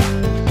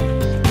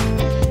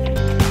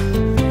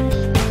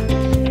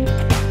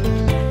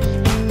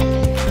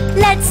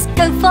 Let's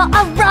go for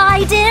a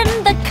ride in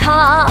the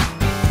car.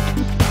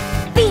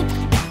 Beep,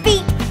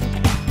 beep,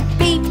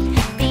 beep,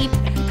 beep.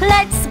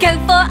 Let's go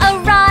for a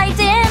ride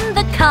in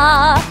the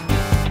car.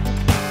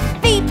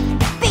 Beep,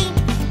 beep,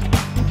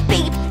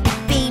 beep,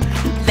 beep.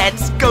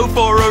 Let's go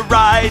for a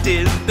ride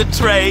in the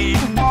train.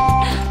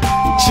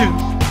 Choo,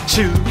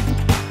 choo,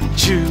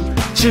 choo,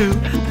 choo.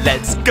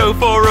 Let's go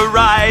for a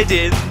ride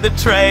in the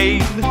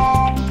train.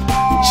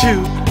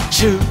 Choo,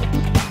 choo,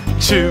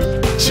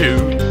 choo,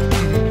 choo.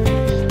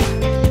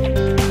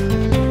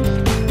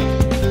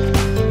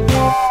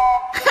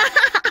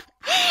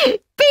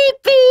 Beep,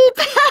 beep,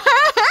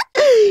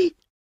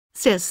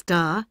 says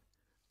Star.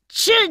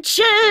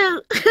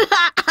 Choo-choo,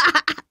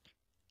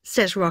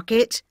 says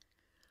Rocket.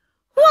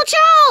 Watch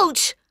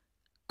out,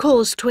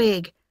 calls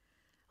Twig.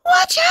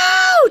 Watch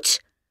out,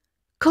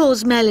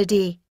 calls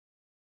Melody.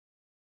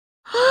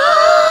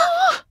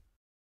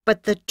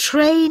 But the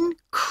train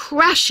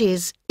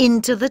crashes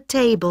into the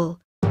table.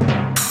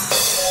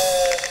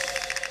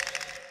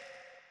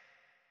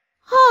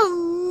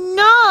 Oh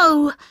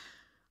no!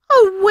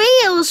 A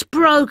wheel's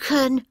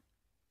broken,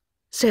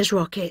 says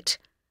Rocket.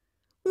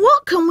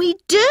 What can we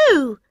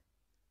do?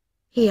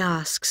 He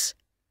asks.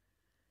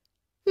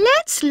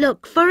 Let's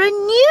look for a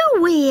new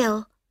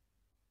wheel,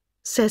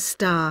 says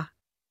Star.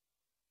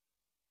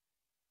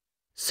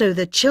 So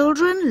the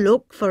children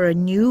look for a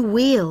new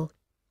wheel.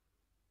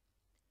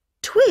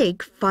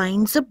 Twig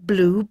finds a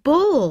blue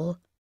ball.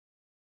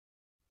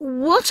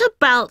 What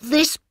about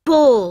this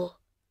ball?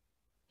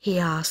 He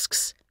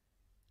asks.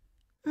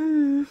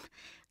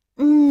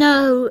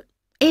 No,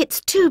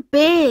 it's too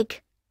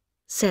big,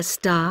 says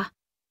Star.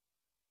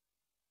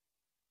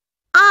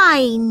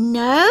 I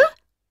know,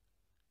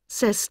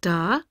 says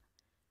Star.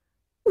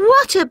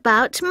 What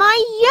about my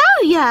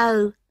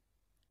yo-yo?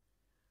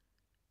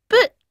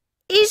 But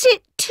is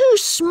it too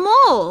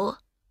small?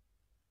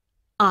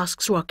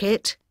 Asks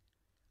Rocket.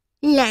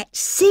 Let's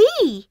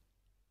see,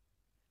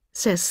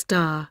 says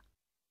Star.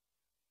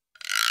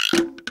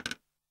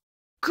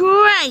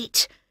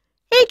 Great!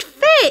 It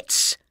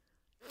fits!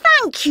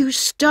 Thank you,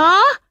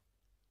 Star,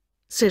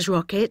 says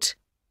Rocket.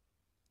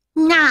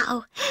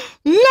 Now,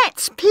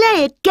 let's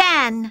play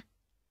again,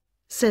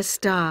 says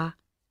Star.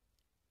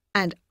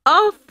 And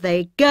off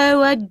they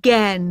go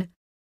again.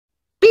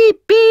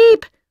 Beep,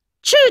 beep,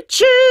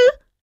 choo-choo.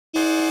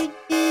 Beep,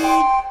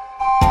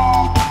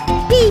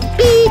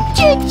 beep,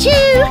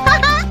 choo-choo.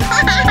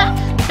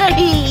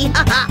 Hey,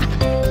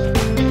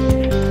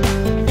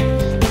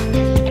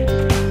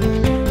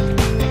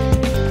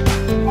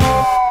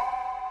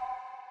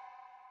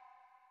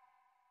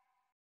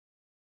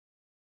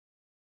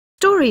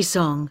 Story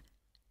song.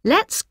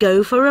 Let's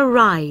go for a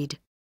ride.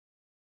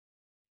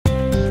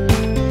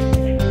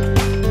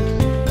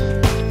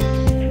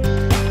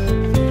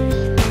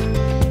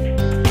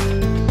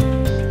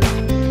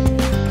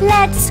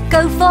 Let's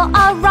go for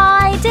a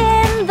ride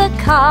in the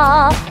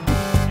car.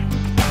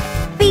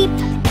 Beep,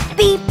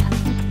 beep,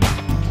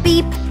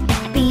 beep,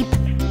 beep.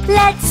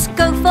 Let's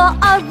go for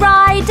a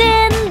ride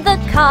in the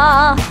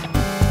car.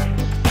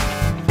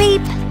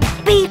 Beep,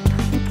 beep,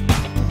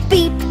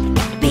 beep,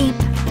 beep.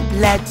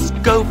 Let's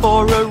go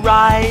for a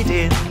ride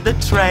in the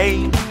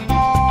train.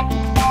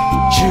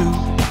 Choo,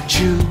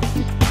 choo,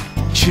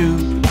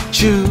 choo,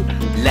 choo.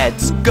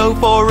 Let's go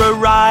for a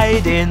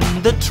ride in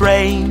the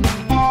train.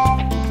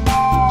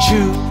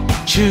 Choo,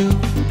 choo,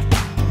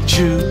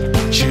 choo,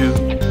 choo.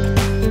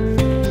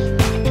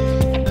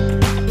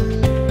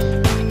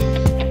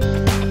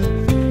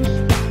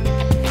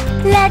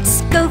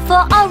 Let's go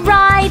for a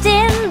ride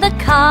in the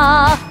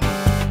car.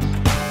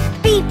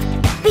 Beep,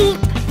 beep,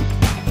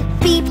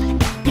 beep,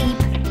 beep.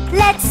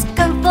 Let's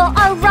go for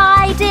a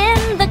ride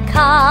in the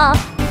car.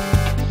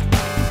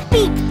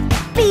 Beep,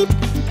 beep,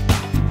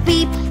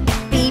 beep,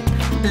 beep.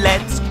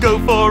 Let's go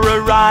for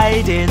a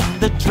ride in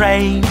the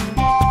train.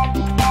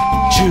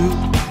 Choo,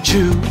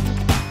 choo,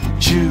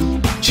 choo,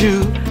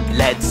 choo.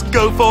 Let's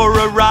go for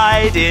a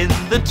ride in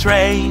the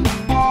train.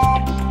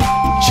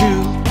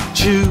 Choo,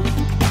 choo,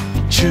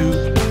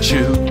 choo,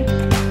 choo.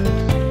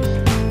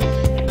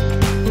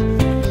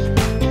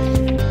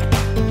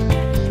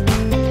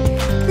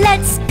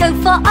 Let's go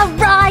for a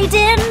ride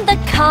in the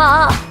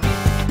car.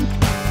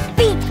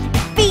 Beep,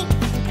 beep,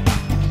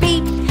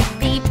 beep,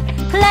 beep.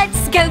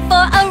 Let's go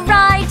for a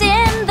ride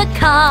in the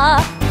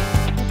car.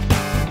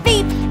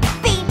 Beep,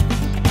 beep,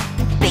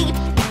 beep,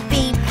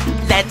 beep.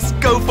 Let's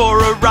go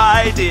for a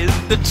ride in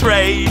the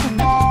train.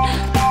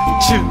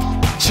 Choo,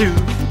 choo,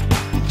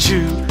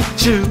 choo,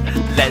 choo.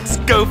 Let's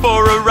go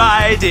for a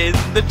ride in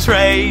the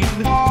train.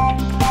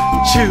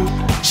 Choo,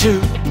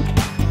 choo,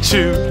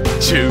 choo,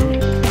 choo.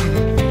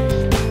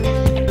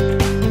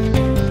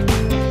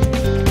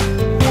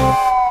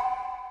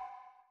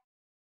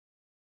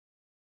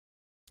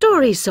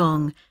 Story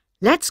song.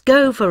 Let's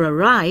go for a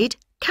ride.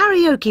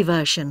 Karaoke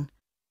version.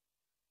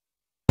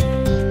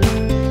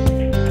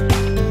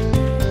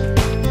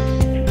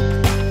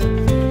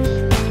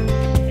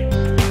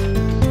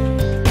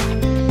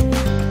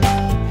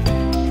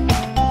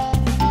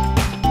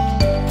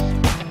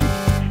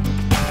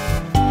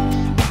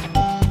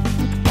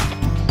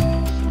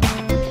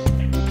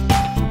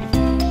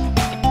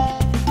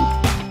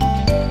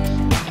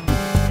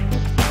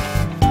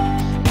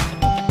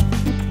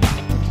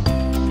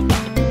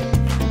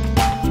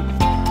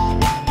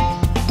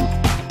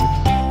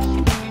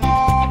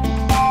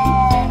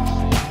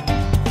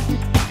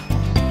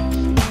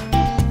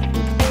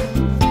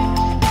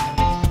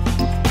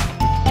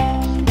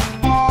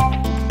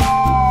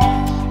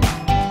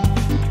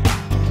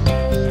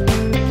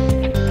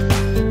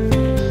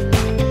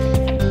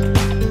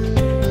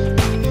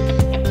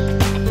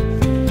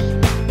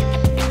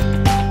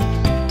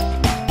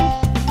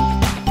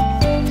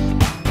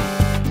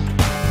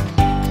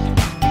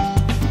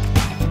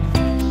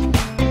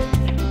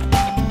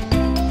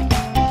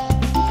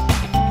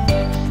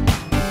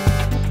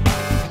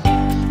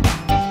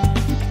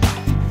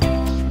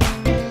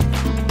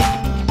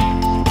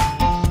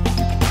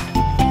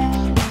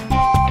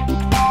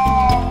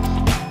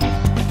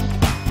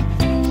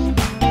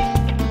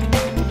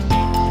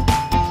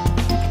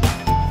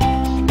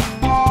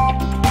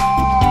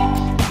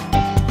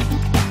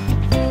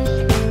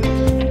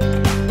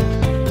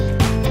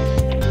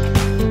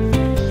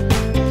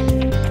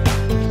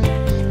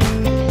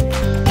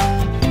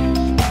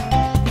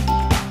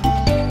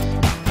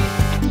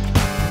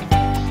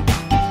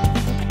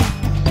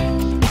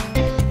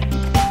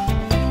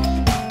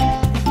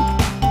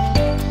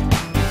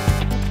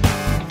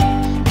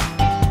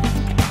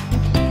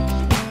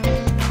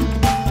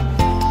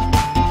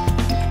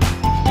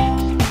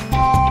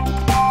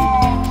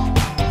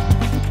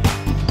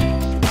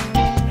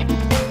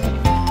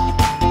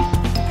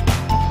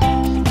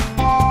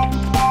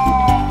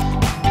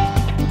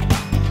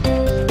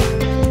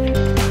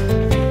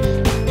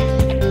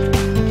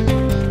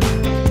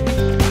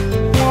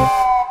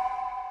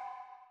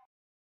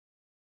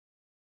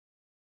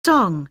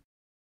 Song.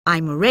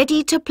 I'm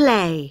ready to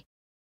play.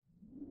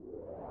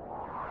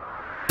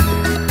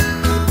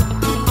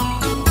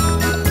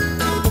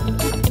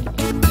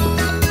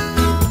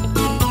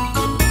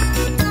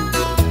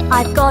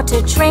 I've got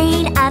a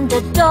train and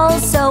a doll,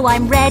 so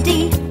I'm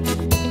ready.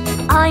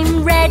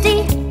 I'm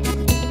ready.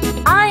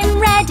 I'm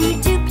ready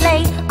to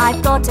play.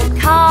 I've got a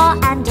car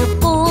and a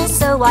ball,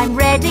 so I'm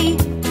ready.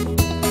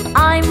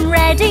 I'm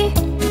ready.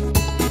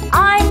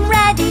 I'm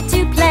ready to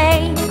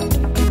play.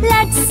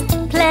 Let's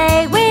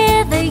play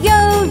with a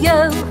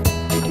yo-yo.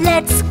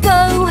 Let's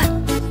go.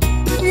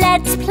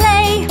 Let's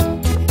play.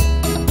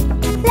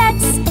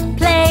 Let's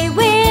play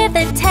with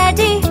a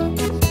teddy.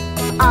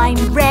 I'm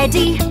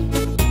ready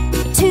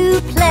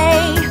to play.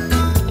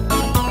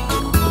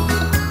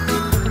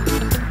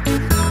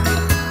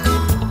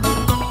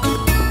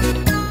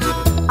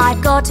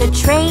 I've got a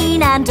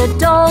train and a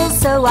doll,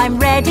 so I'm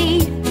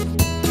ready.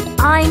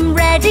 I'm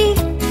ready.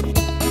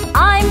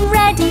 I'm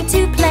ready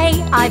to play.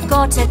 I've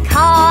got a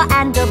car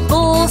and a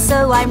ball,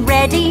 so I'm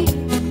ready.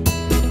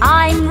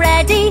 I'm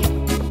ready.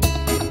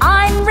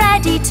 I'm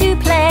ready to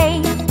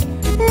play.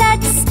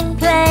 Let's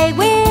play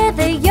with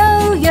a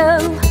yo-yo.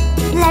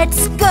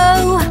 Let's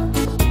go.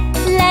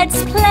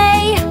 Let's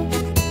play.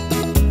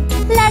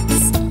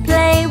 Let's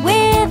play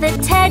with a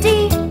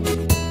teddy.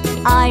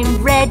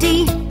 I'm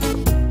ready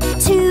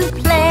to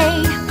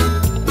play.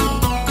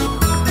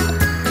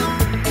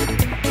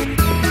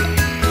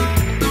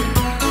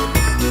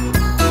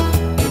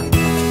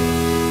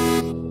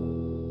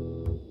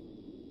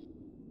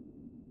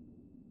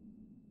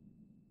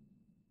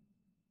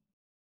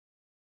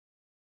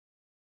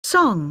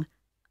 Song.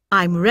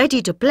 I'm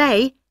ready to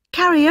play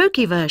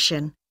karaoke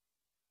version.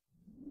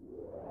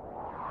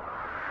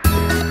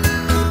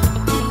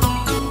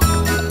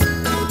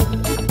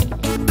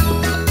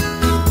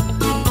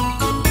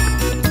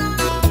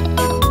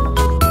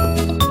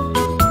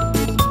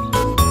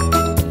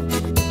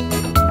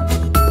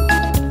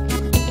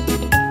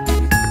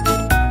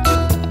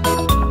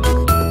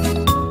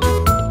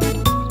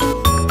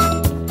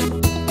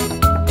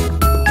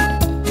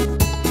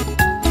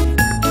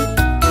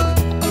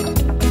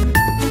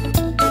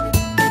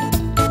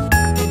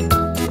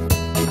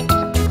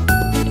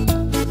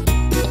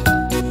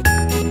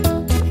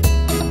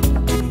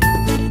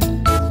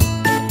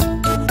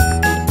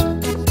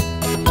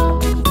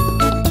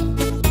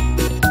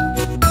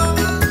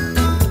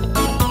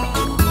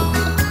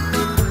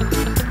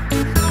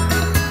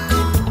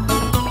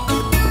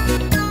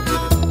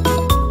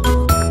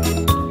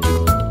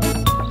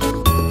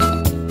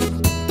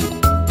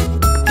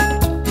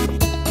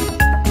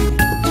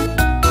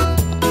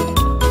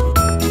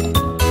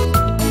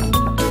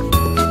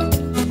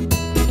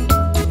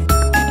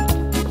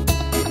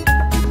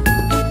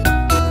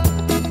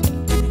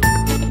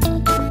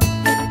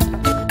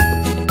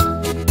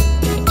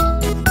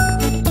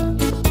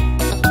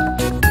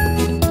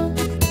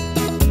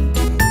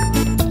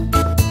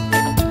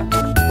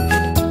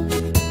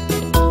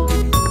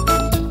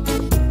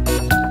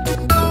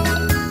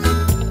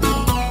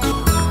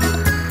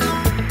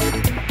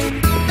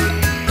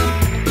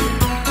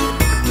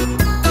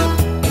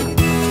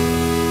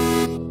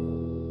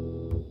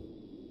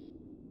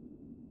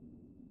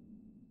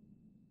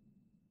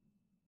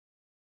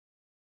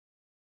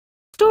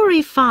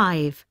 Story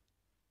 5.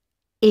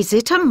 Is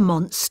it a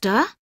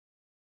monster?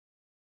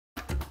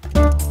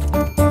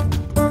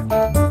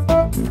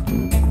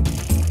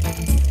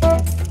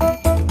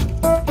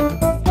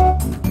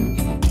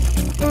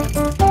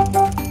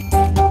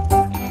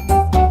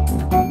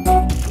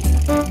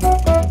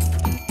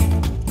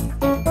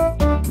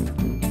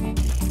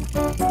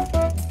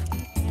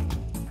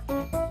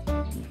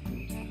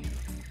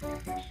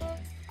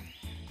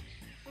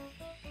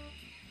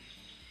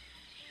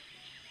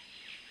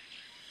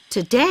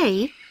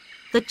 Today,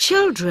 the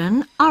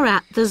children are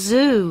at the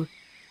zoo.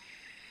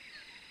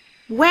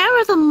 Where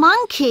are the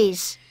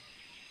monkeys?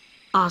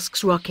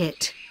 Asks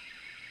Rocket.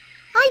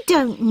 I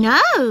don't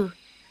know,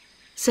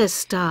 says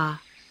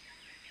Star.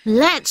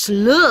 Let's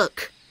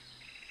look,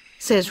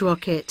 says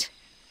Rocket.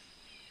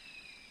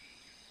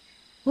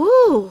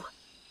 Ooh,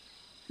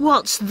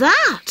 what's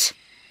that?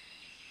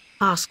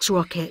 Asks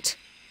Rocket.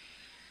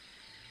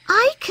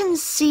 I can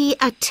see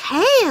a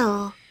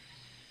tail,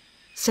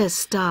 says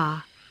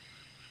Star.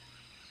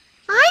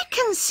 I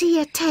can see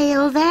a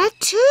tail there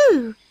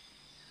too,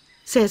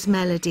 says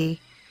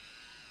Melody.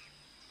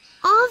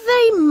 Are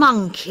they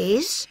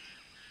monkeys?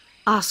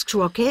 Asks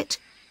Rocket.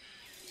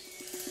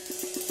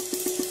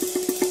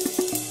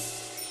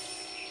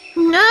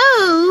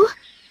 No,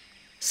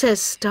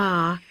 says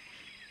Star.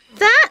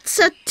 That's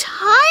a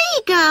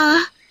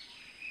tiger.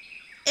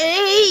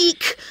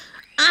 Eek!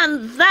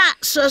 And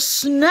that's a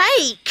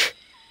snake,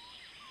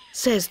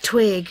 says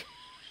Twig.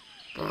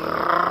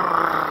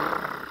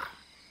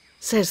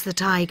 Says the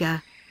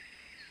tiger.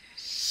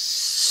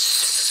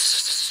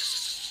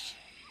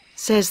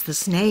 Says the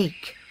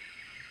snake.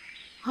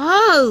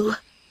 Oh,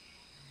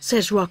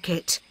 says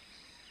Rocket.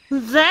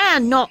 They're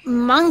not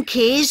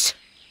monkeys.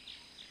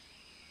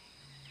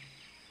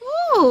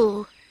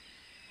 Oh,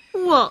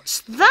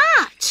 What's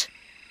that?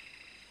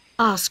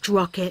 asks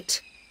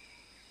Rocket.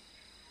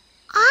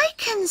 I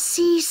can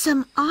see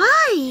some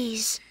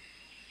eyes,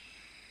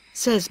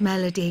 says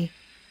Melody.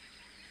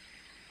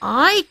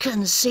 I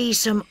can see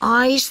some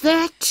eyes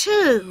there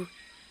too,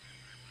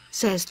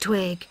 says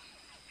Twig.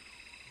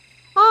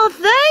 Are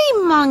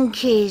they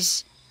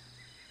monkeys?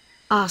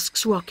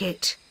 asks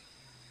Rocket.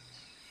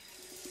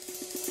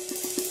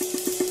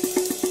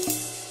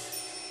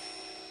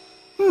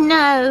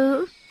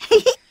 No,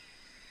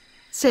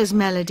 says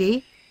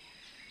Melody.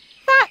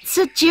 That's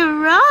a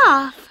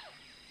giraffe.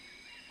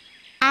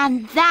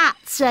 And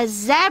that's a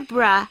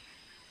zebra,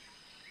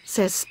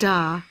 says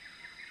Star.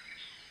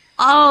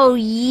 Oh,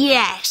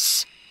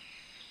 yes,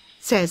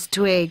 says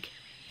Twig.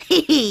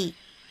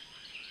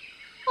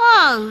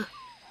 Oh,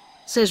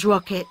 says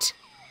Rocket.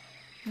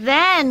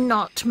 They're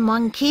not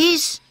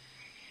monkeys.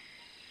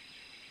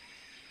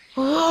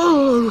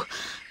 Oh,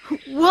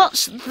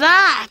 what's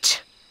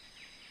that?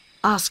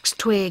 asks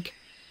Twig.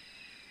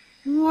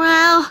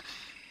 Well,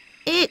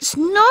 it's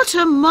not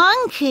a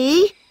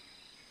monkey,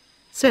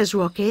 says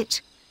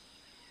Rocket.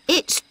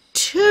 It's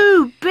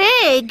too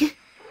big.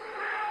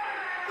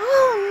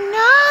 Oh,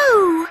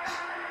 no!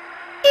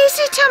 Is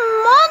it a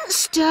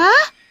monster?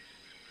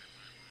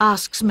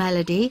 asks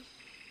Melody.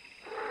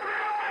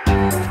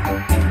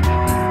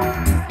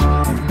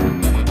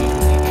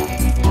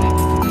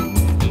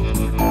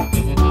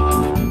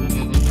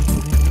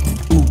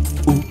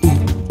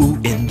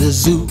 In the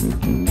zoo.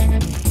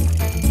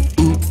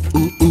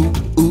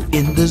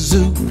 In the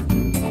zoo.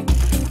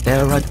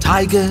 There are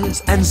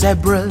tigers and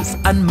zebras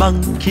and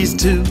monkeys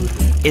too.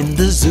 In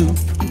the zoo.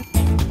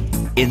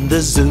 In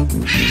the zoo.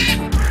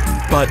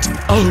 But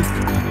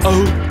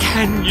oh,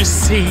 can you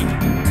see?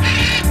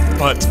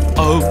 But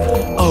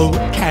oh,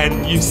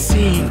 can you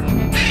see?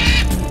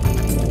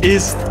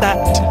 Is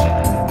that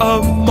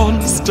a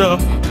monster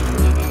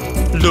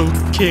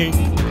looking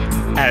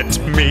at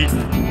me?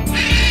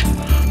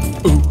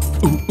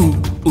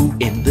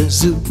 In the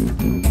zoo.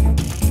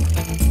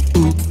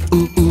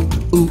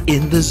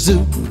 In the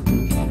zoo.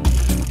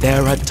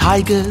 There are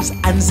tigers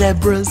and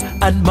zebras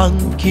and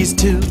monkeys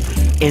too.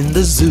 In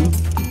the zoo.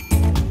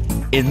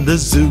 In the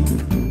zoo.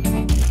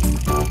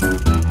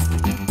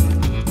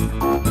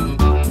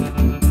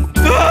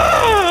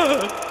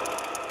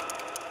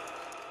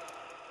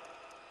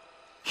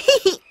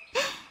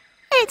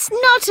 It's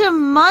not a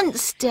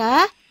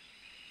monster,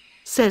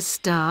 says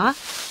Star.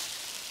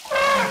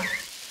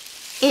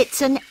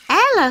 It's an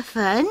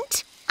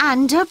elephant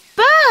and a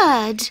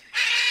bird.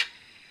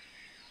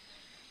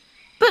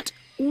 But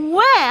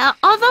where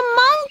are the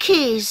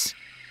monkeys?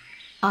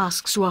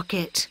 asks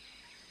Rocket.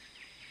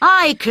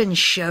 I can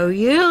show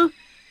you,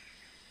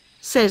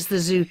 says the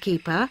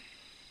zookeeper.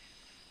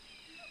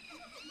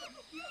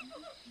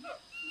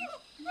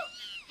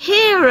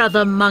 Here are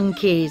the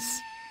monkeys,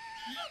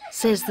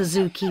 says the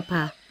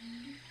zookeeper.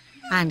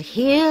 And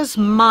here's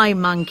my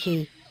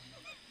monkey.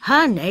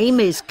 Her name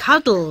is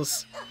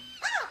Cuddles.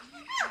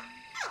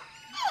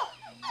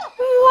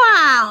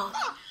 Wow,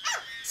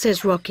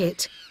 says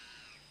Rocket.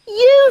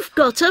 You've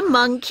got a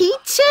monkey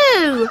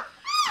too.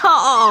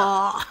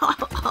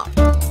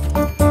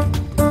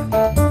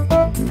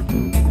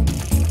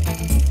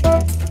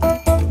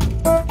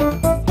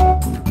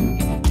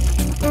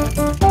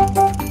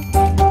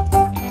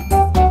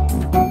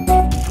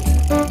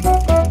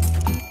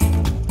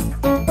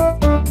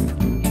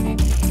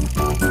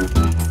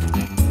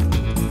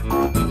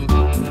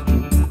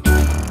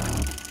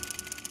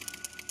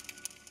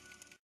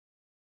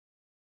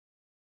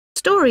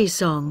 Story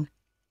song.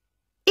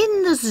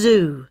 In the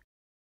zoo.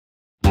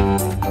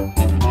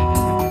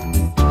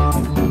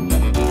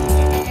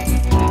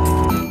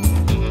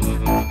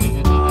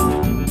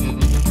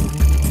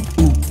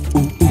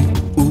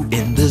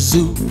 In the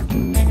zoo.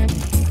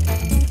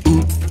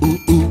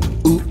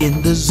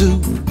 In the zoo.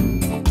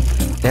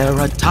 There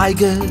are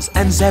tigers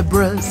and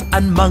zebras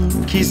and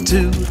monkeys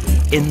too.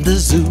 In the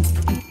zoo.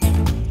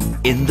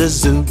 In the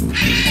zoo.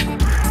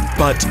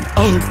 But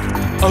oh,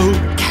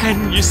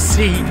 can you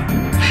see?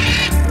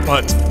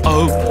 But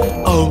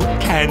oh,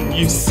 can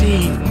you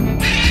see?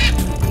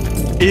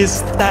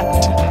 Is that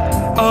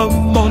a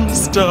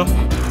monster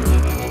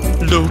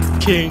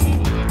looking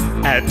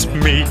at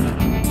me?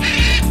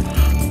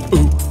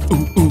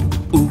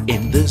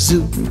 In the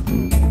zoo.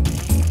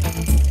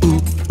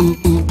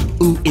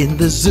 In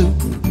the zoo.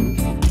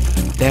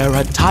 There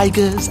are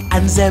tigers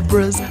and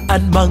zebras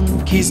and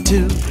monkeys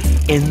too.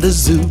 In the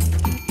zoo.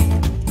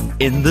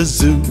 In the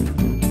zoo.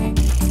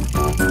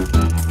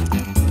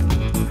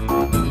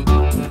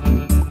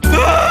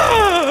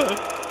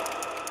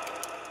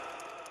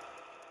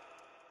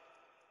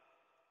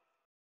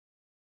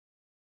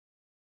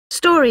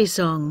 Story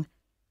song.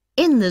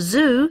 In the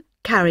zoo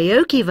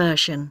karaoke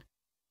version.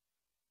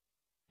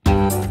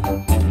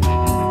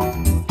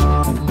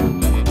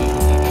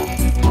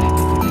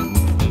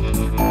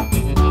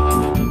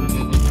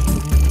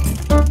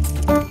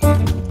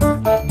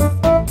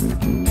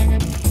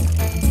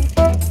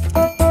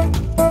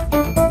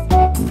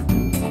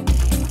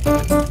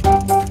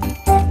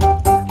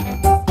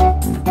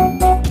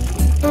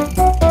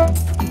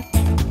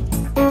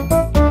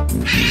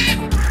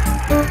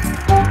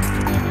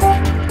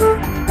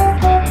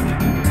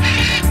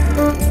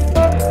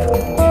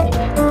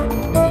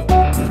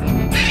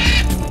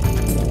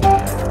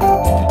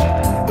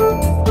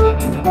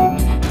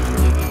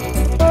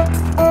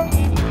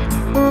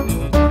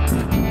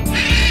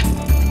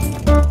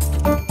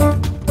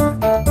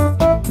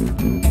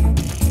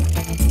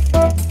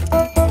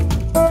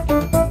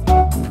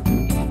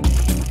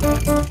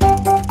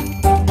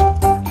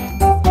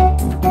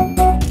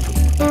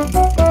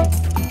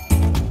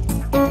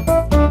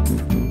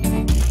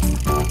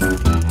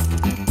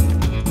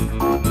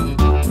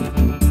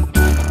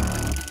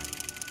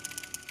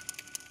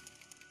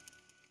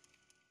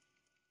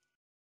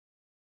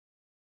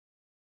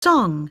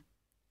 Song,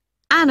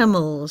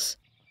 Animals.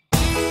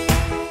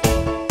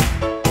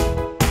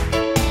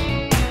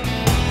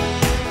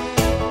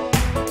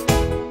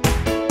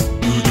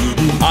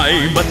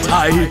 I'm a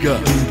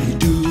tiger.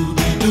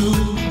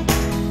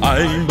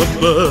 I'm a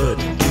bird.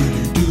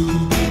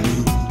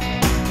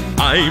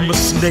 I'm a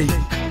snake.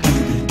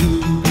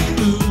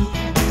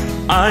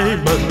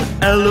 I'm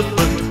an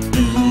elephant.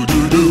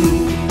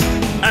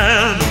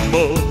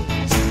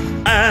 Animals,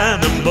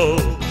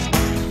 animals.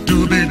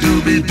 Dooby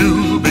dooby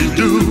dooby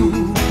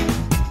doo.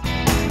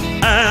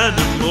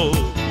 Animals,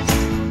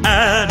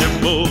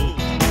 animals.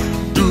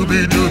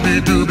 Dooby dooby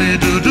dooby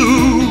doo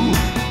doo.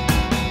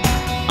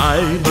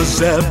 I'm a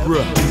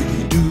zebra.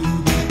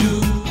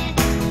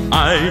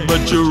 I'm a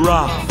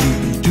giraffe.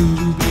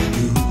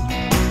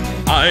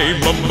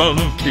 I'm a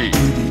monkey.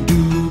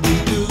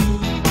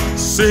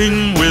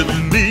 Sing with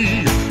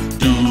me.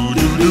 Doo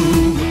doo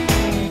doo.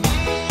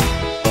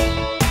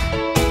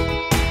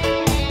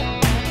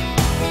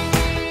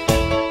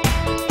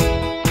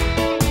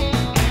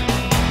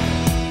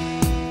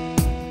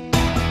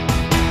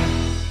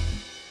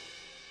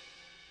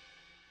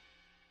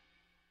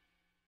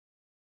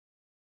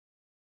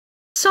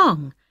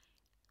 Song,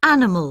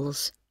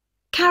 Animals.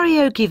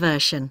 Karaoke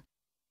version.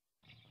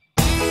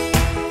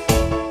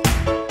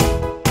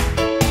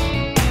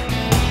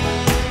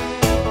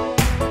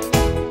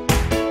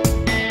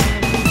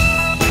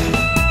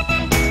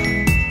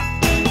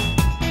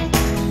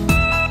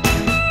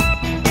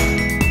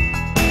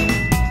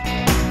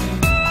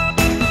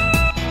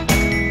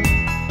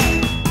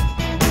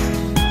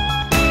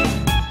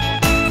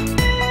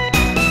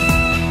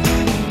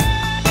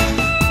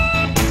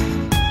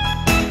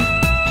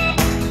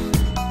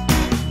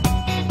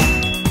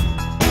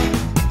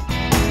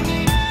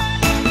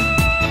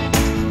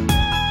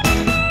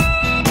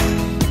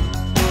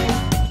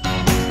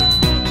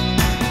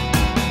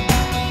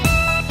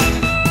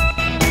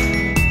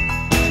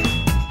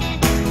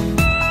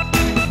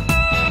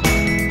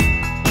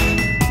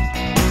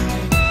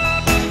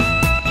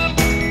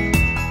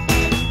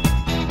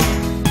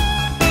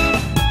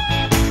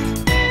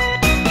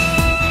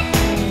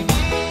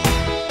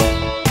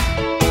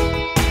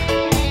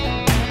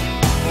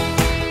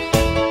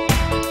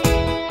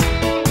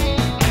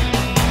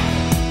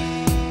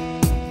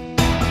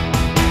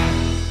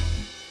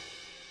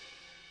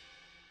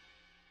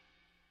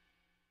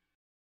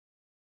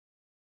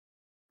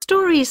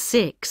 Story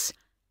 6.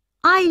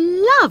 I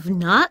love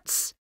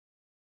nuts.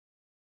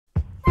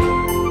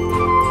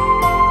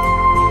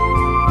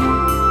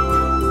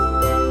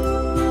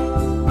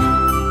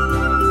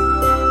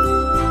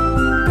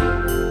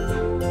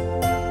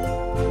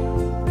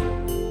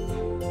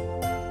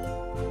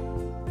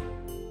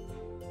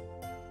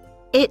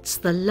 It's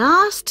the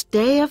last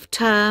day of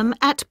term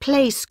at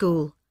play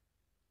school.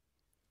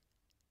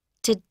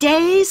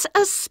 Today's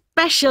a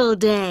special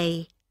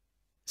day,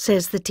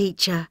 says the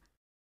teacher.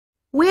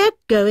 We're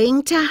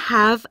going to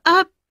have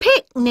a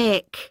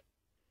picnic.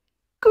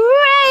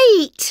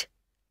 Great,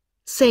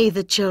 say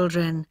the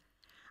children.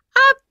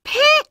 A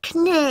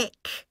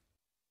picnic.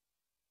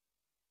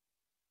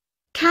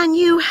 Can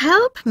you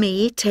help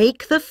me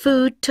take the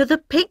food to the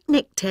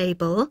picnic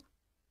table?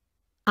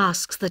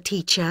 Asks the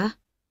teacher.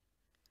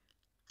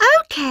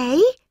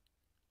 OK,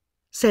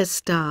 says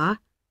Star.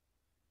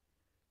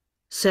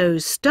 So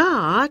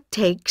Star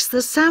takes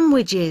the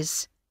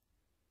sandwiches.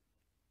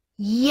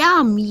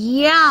 Yum,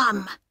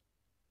 yum,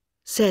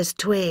 says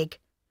Twig.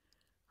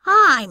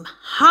 I'm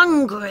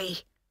hungry.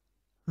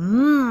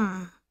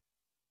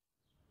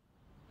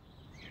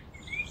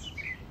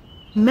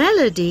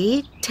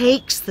 Melody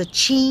takes the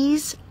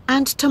cheese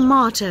and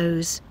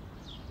tomatoes.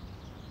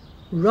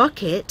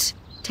 Rocket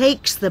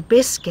takes the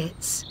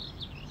biscuits.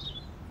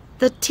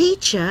 The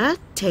teacher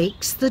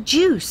takes the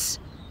juice.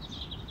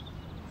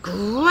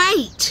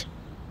 Great,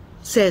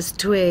 says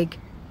Twig.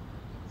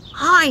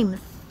 I'm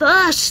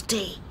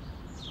thirsty.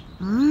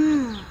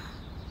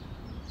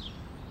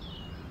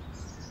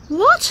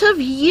 What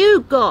have you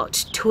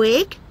got,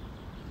 Twig?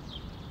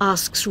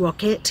 Asks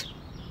Rocket.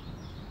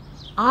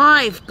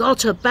 I've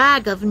got a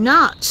bag of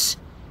nuts,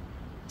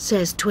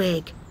 says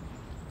Twig.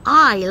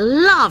 I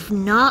love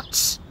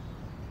nuts.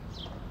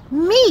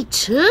 Me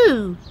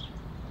too,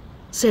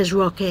 says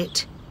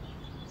Rocket.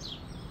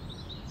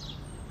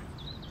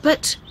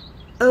 But,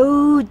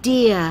 oh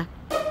dear,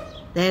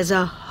 there's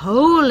a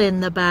hole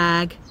in the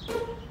bag.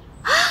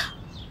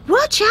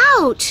 Watch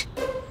out,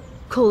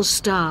 calls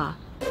Star.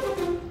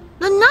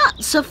 The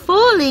nuts are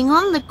falling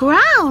on the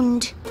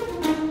ground.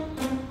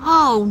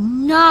 Oh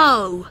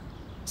no,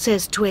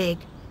 says Twig.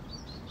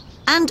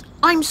 And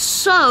I'm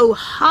so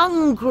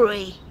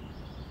hungry.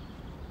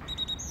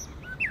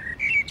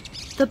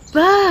 The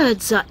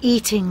birds are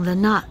eating the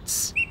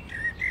nuts.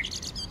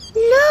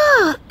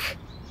 Look,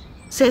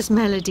 says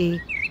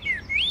Melody.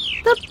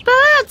 The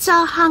birds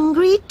are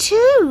hungry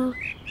too.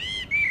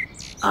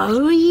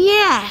 Oh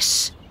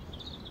yes,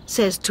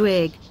 says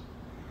Twig.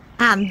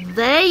 And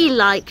they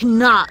like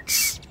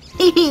nuts.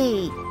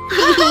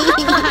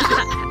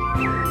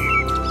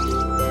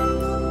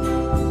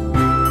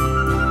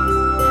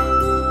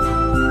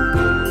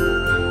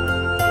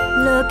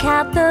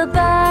 at the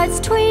birds,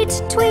 tweet,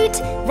 tweet,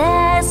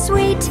 they're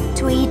sweet,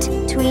 tweet,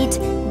 tweet,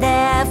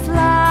 they're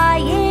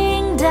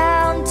flying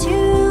down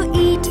to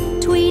eat,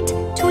 tweet,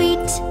 tweet.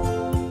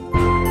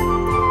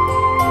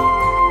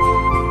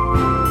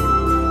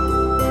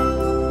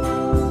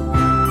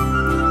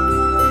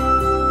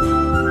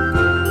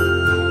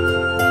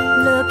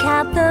 Look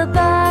at the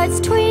birds,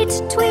 tweet,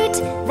 tweet,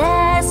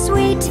 they're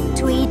sweet,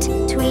 tweet,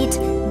 tweet,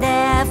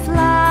 they're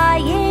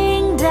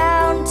flying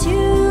down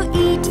to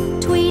eat,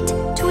 tweet,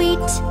 tweet.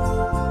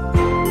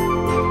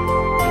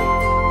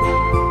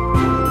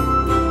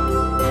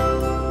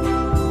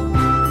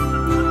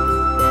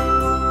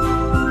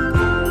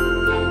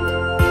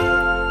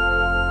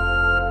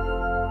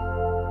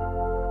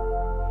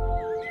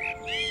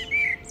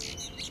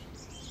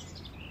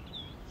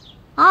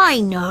 I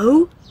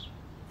know.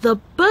 The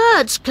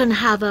birds can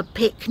have a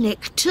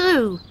picnic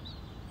too.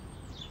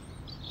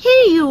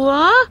 Here you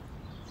are,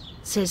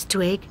 says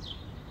Twig.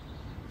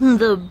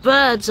 The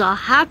birds are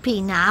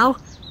happy now,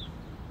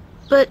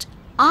 but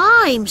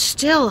I'm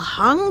still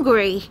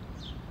hungry.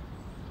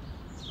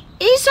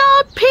 Is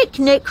our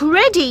picnic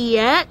ready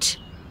yet?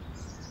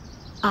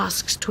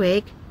 Asks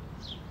Twig.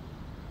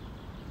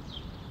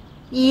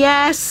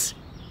 Yes.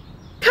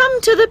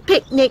 Come to the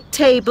picnic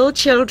table,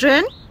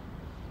 children.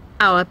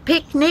 Our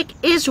picnic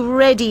is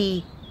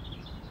ready,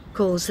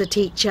 calls the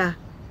teacher.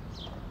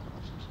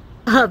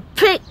 A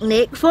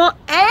picnic for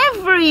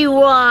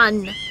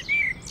everyone,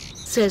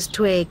 says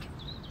Twig.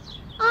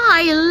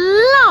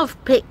 I love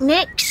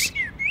picnics.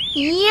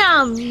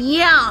 Yum,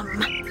 yum.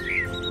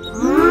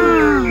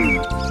 Mmm.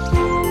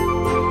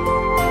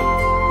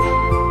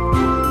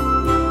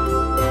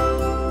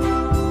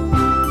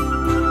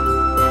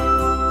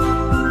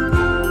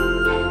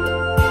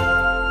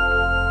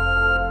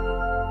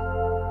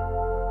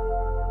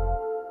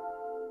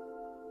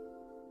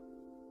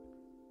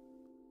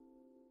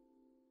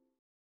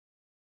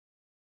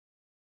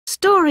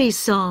 Story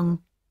song.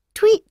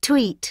 Tweet,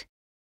 tweet.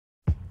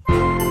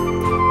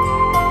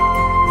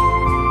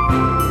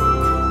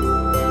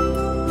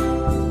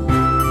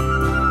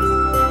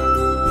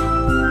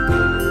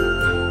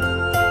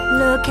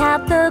 Look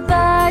at the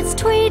birds,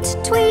 tweet,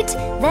 tweet,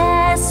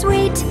 they're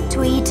sweet,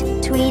 tweet,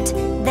 tweet,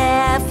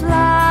 they're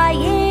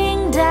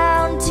flying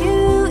down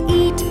to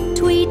eat,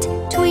 tweet,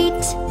 tweet.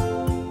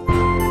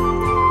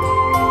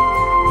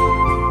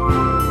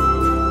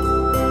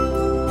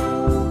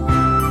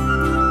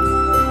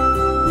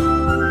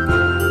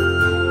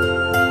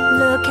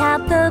 Look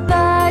at the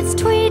birds,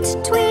 tweet,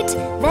 tweet,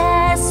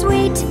 they're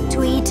sweet,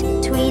 tweet,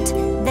 tweet,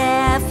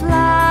 they're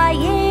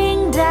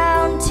flying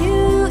down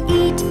to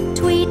eat,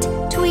 tweet,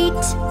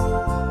 tweet.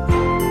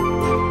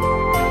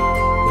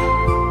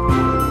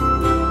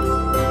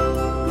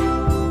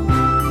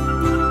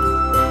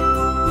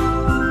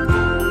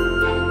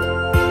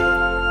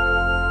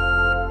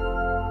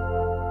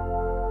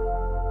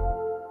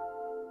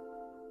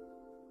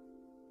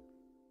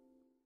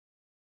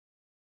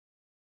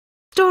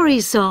 Story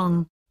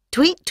song.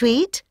 Tweet,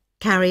 tweet.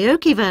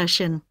 Karaoke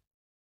version.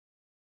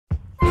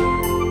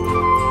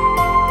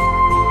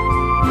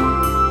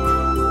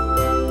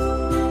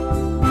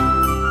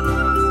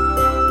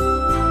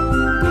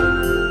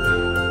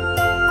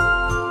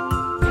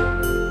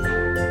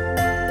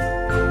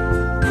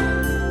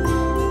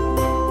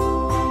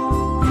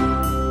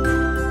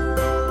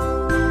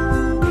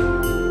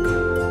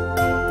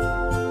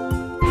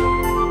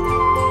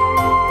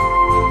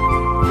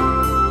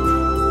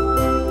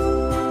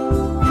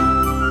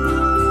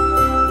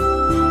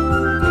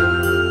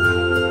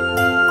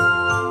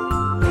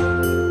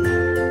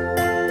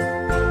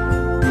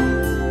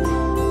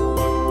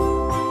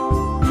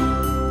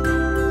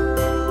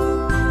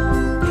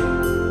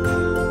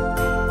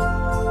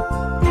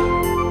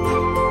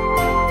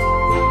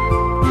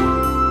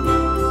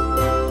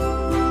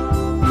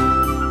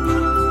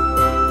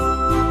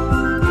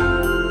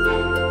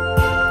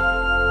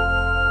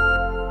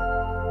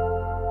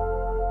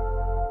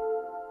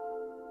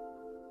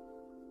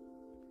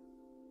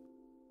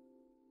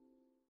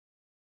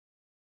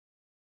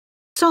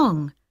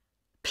 Song.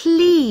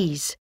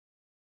 Please.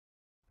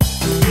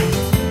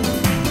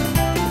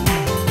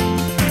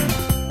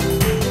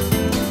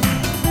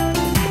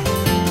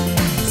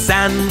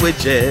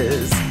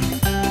 Sandwiches,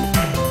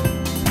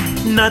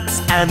 nuts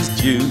and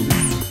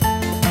juice,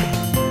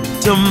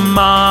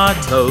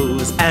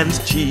 tomatoes and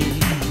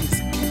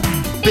cheese,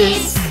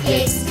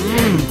 biscuits,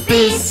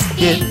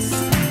 biscuits,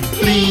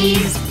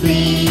 please,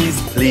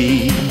 please,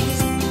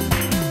 please.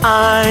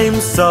 I'm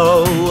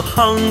so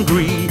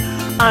hungry,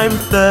 I'm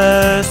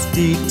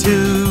thirsty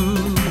too.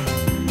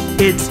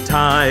 It's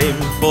time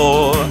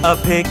for a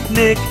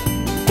picnic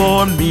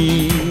for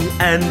me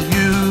and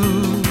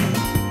you.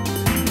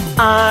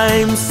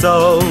 I'm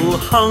so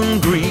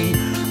hungry,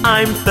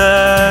 I'm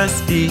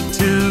thirsty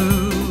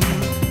too.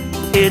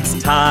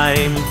 It's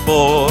time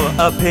for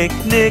a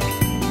picnic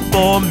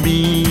for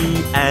me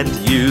and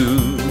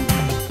you.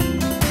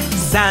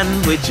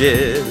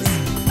 Sandwiches,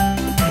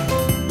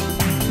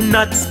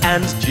 nuts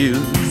and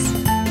juice,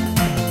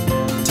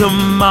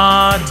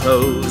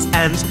 tomatoes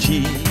and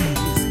cheese,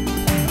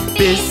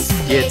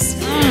 biscuits,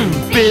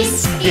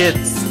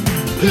 biscuits.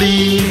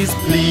 Please,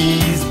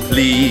 please,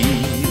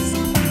 please.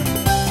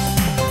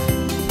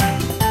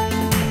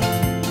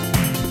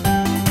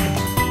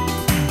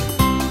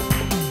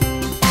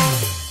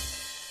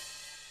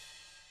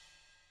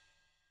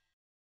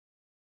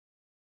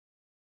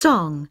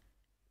 Song.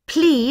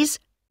 Please,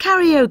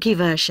 karaoke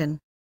version.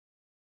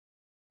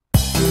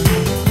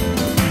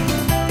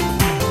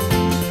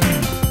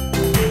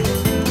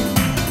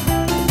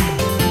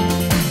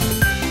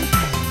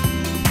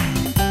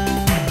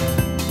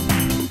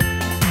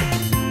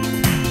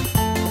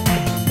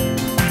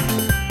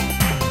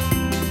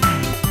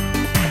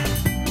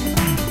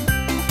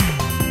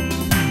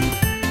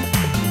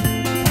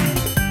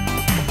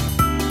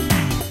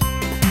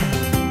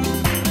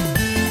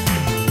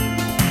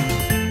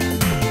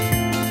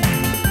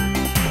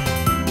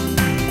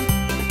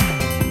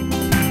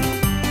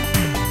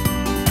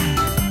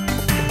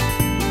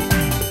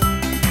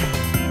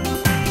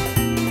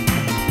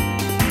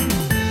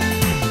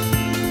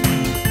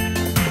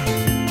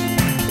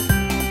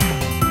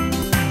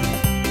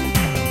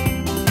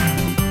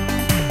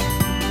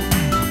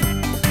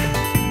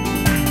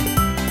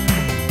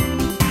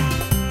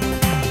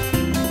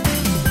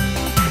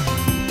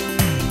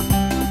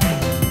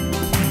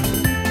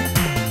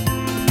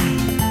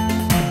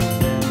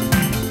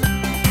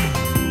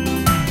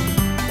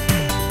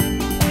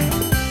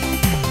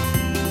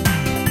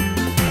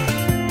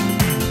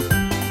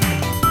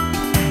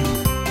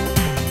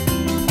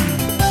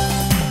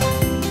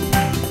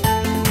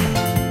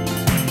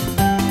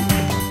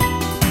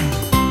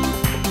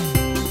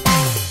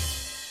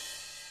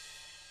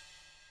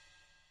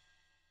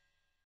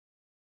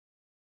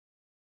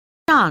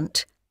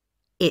 Chant.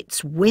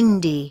 It's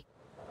windy.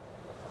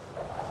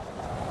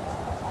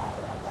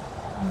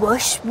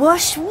 Whoosh,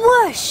 whoosh,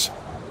 whoosh.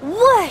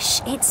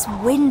 Whoosh, it's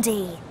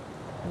windy.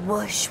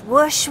 Whoosh,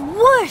 whoosh,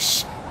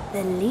 whoosh.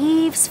 The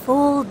leaves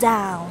fall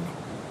down.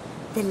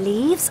 The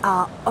leaves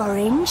are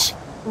orange,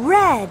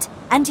 red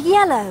and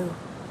yellow.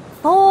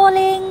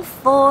 Falling,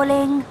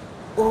 falling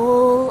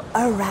all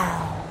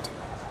around.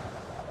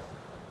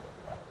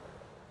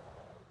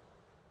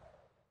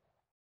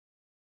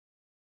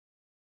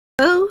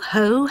 Ho,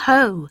 ho,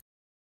 ho.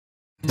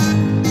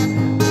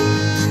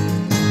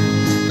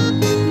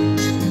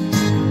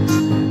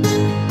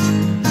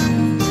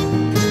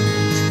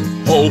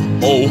 Ho,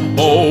 ho,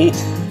 ho.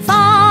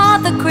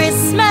 Father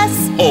Christmas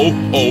Ho,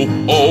 ho,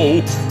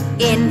 ho.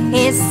 in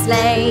his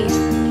sleigh.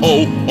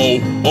 Ho, ho,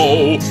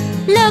 ho.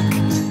 Look,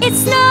 it's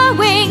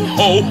snowing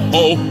Ho,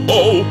 ho,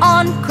 ho.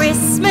 on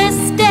Christmas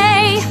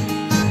Day.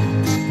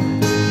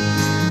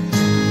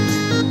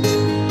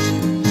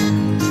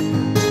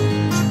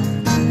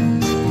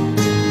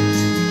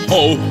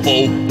 Ho, ho,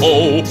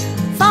 ho.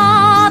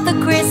 Father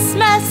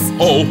Christmas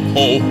Ho,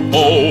 ho,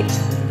 ho.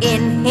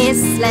 in his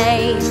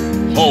sleigh.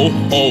 Ho,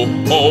 ho,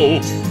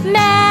 ho.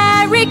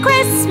 Merry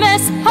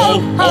Christmas, ho,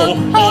 ho,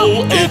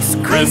 ho, it's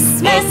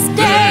Christmas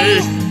Day.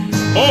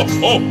 Ho,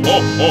 ho, ho,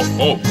 ho,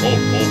 ho, ho,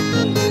 ho,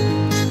 ho.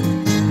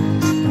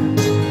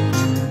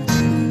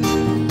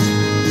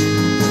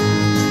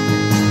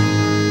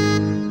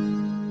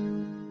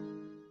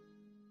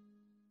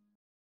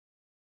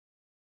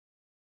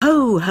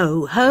 Ho,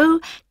 ho, ho.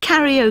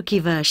 Karaoke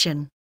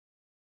version.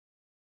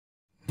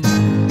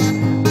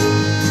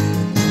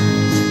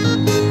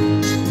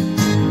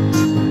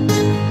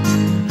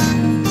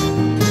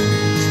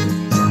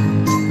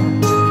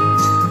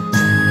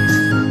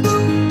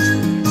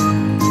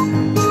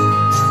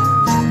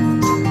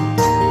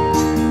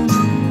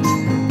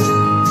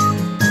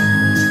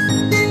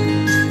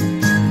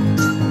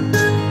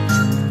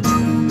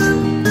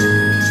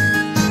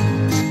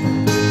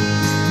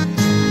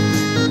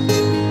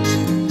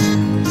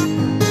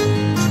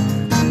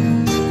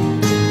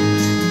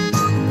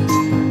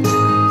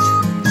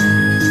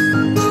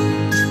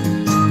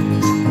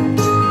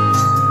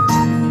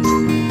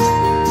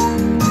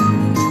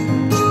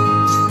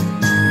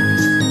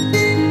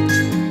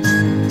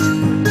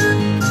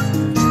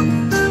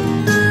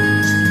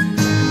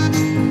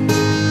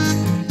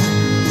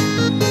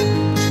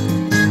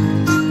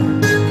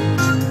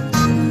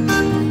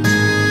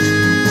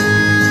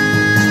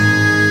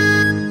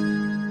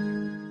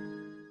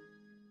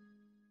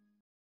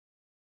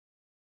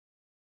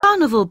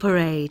 Carnival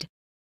Parade.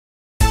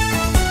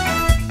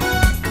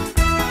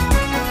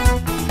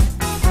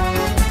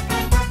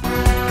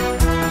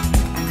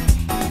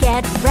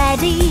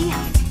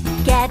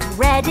 Get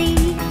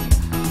ready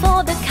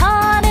for the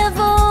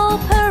Carnival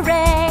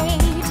Parade.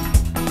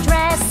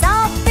 Dress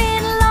up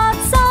in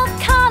lots of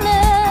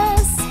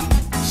colours,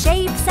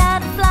 shapes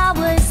and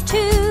flowers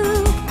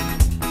too.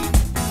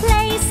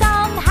 Play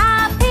some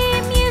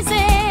happy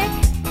music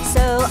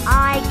so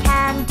I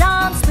can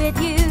dance with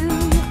you.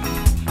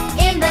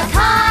 In the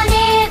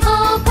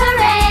Carnival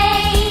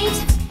Parade,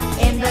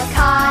 in the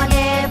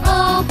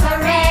Carnival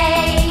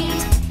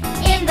Parade,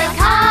 in the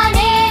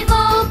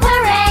Carnival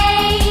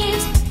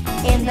Parade,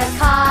 in the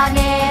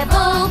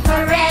Carnival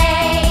Parade.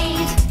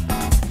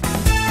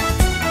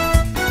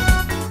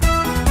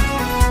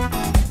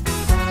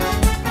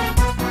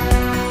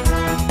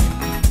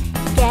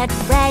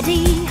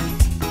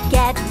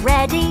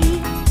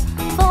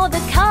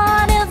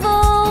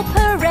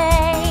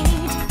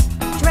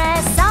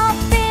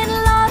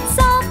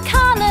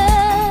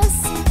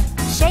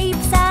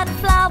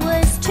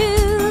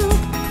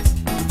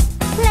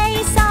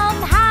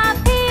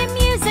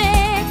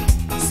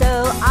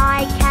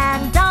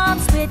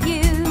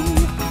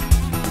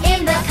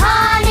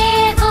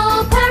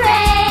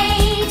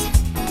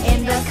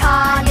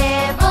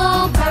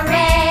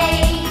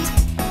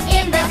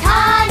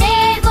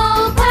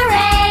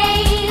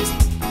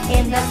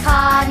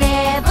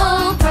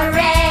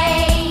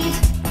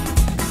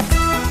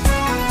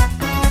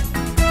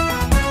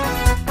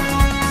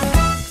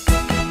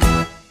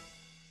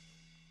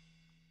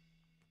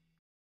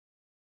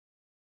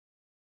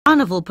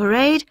 Carnival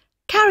Parade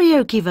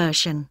karaoke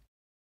version.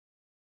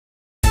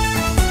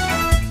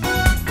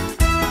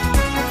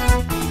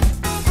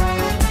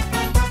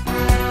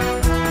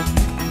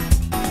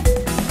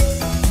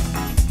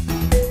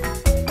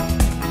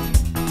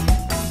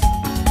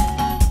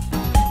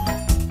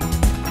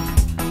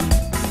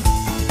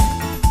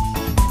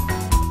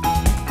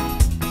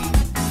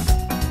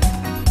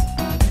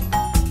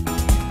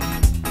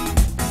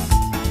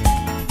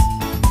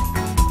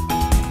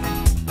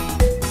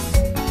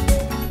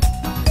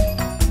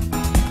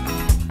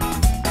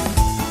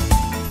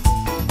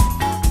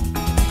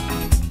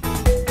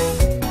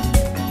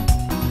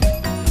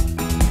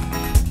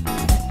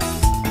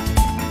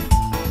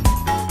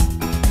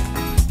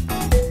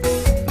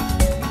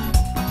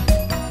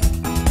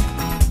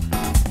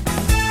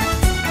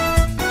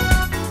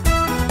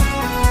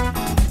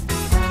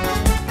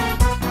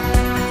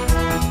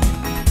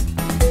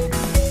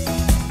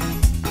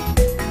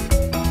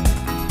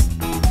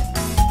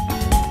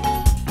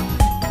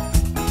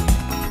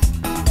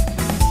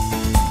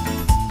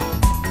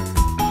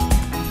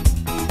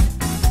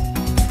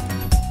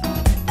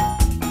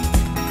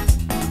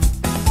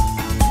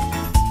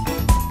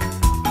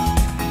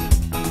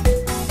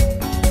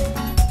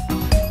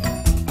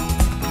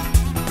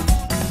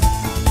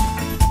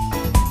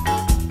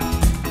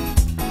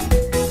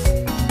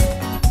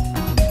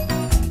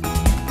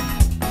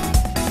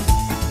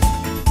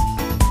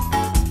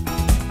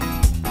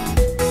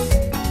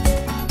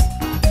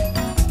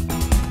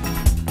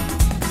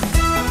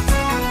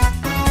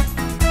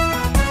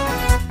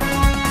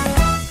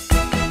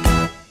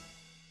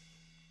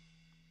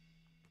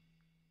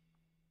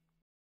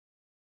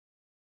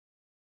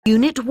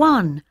 Unit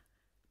 1.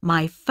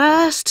 My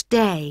first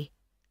day.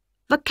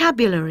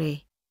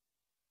 Vocabulary.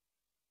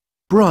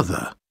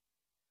 Brother,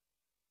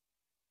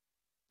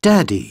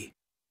 Daddy,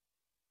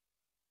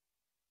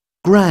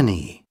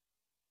 Granny,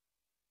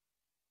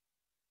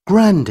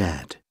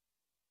 Grandad,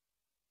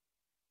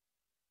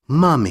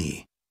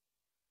 Mummy,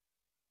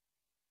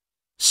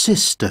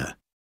 Sister.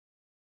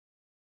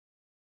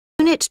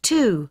 Unit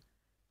 2.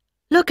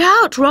 Look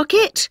out,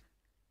 Rocket.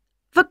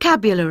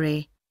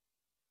 Vocabulary.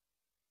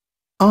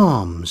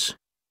 Arms,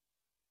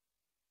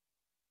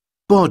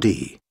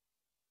 Body,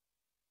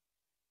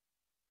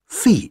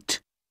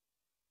 Feet,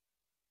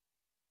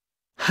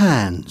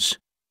 Hands,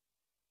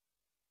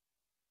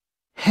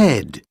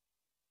 Head,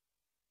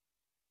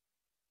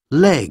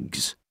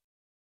 Legs.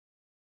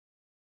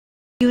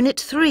 Unit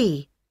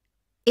 3.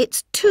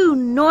 It's too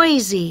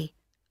noisy.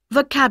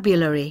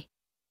 Vocabulary.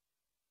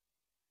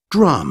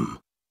 Drum,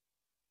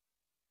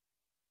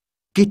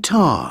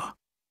 Guitar,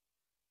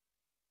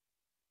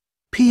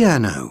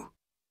 Piano,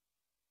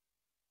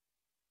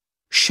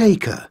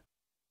 Shaker,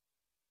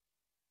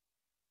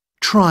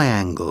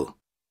 Triangle,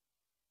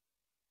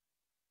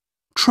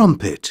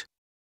 Trumpet.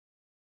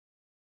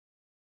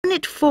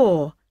 Unit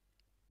 4.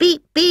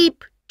 Beep,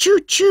 beep,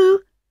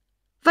 choo-choo.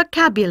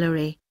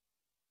 Vocabulary.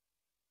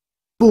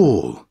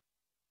 Ball,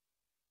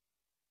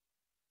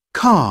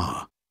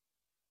 Car,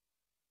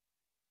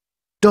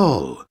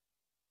 Doll,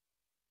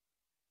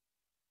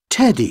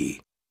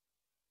 Teddy,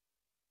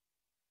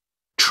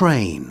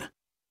 Train,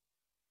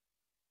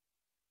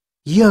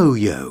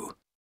 Yo-yo.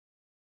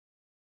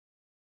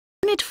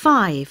 Unit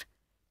 5.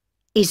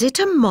 Is it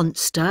a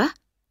monster?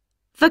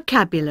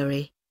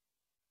 Vocabulary.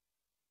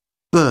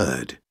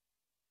 Bird,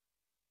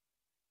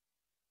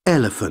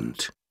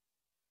 Elephant,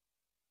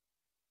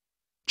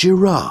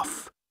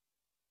 Giraffe,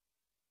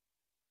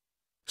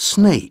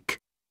 Snake,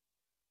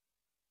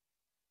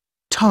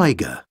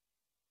 Tiger,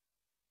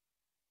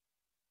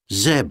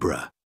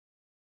 Zebra.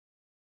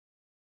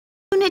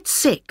 Unit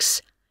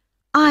 6.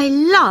 I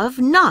love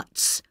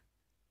nuts.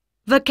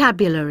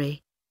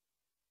 Vocabulary.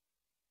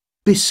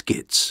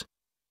 Biscuits,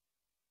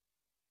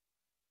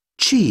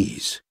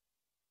 Cheese,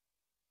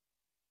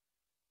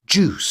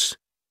 Juice,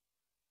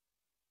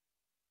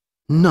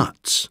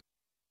 Nuts,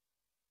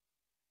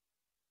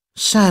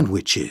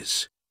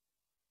 Sandwiches,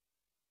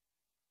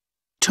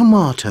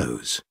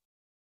 Tomatoes.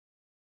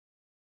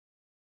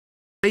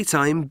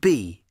 Playtime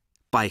B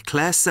by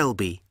Claire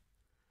Selby.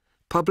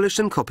 Published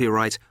and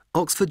copyright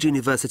Oxford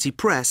University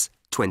Press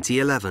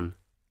 2011.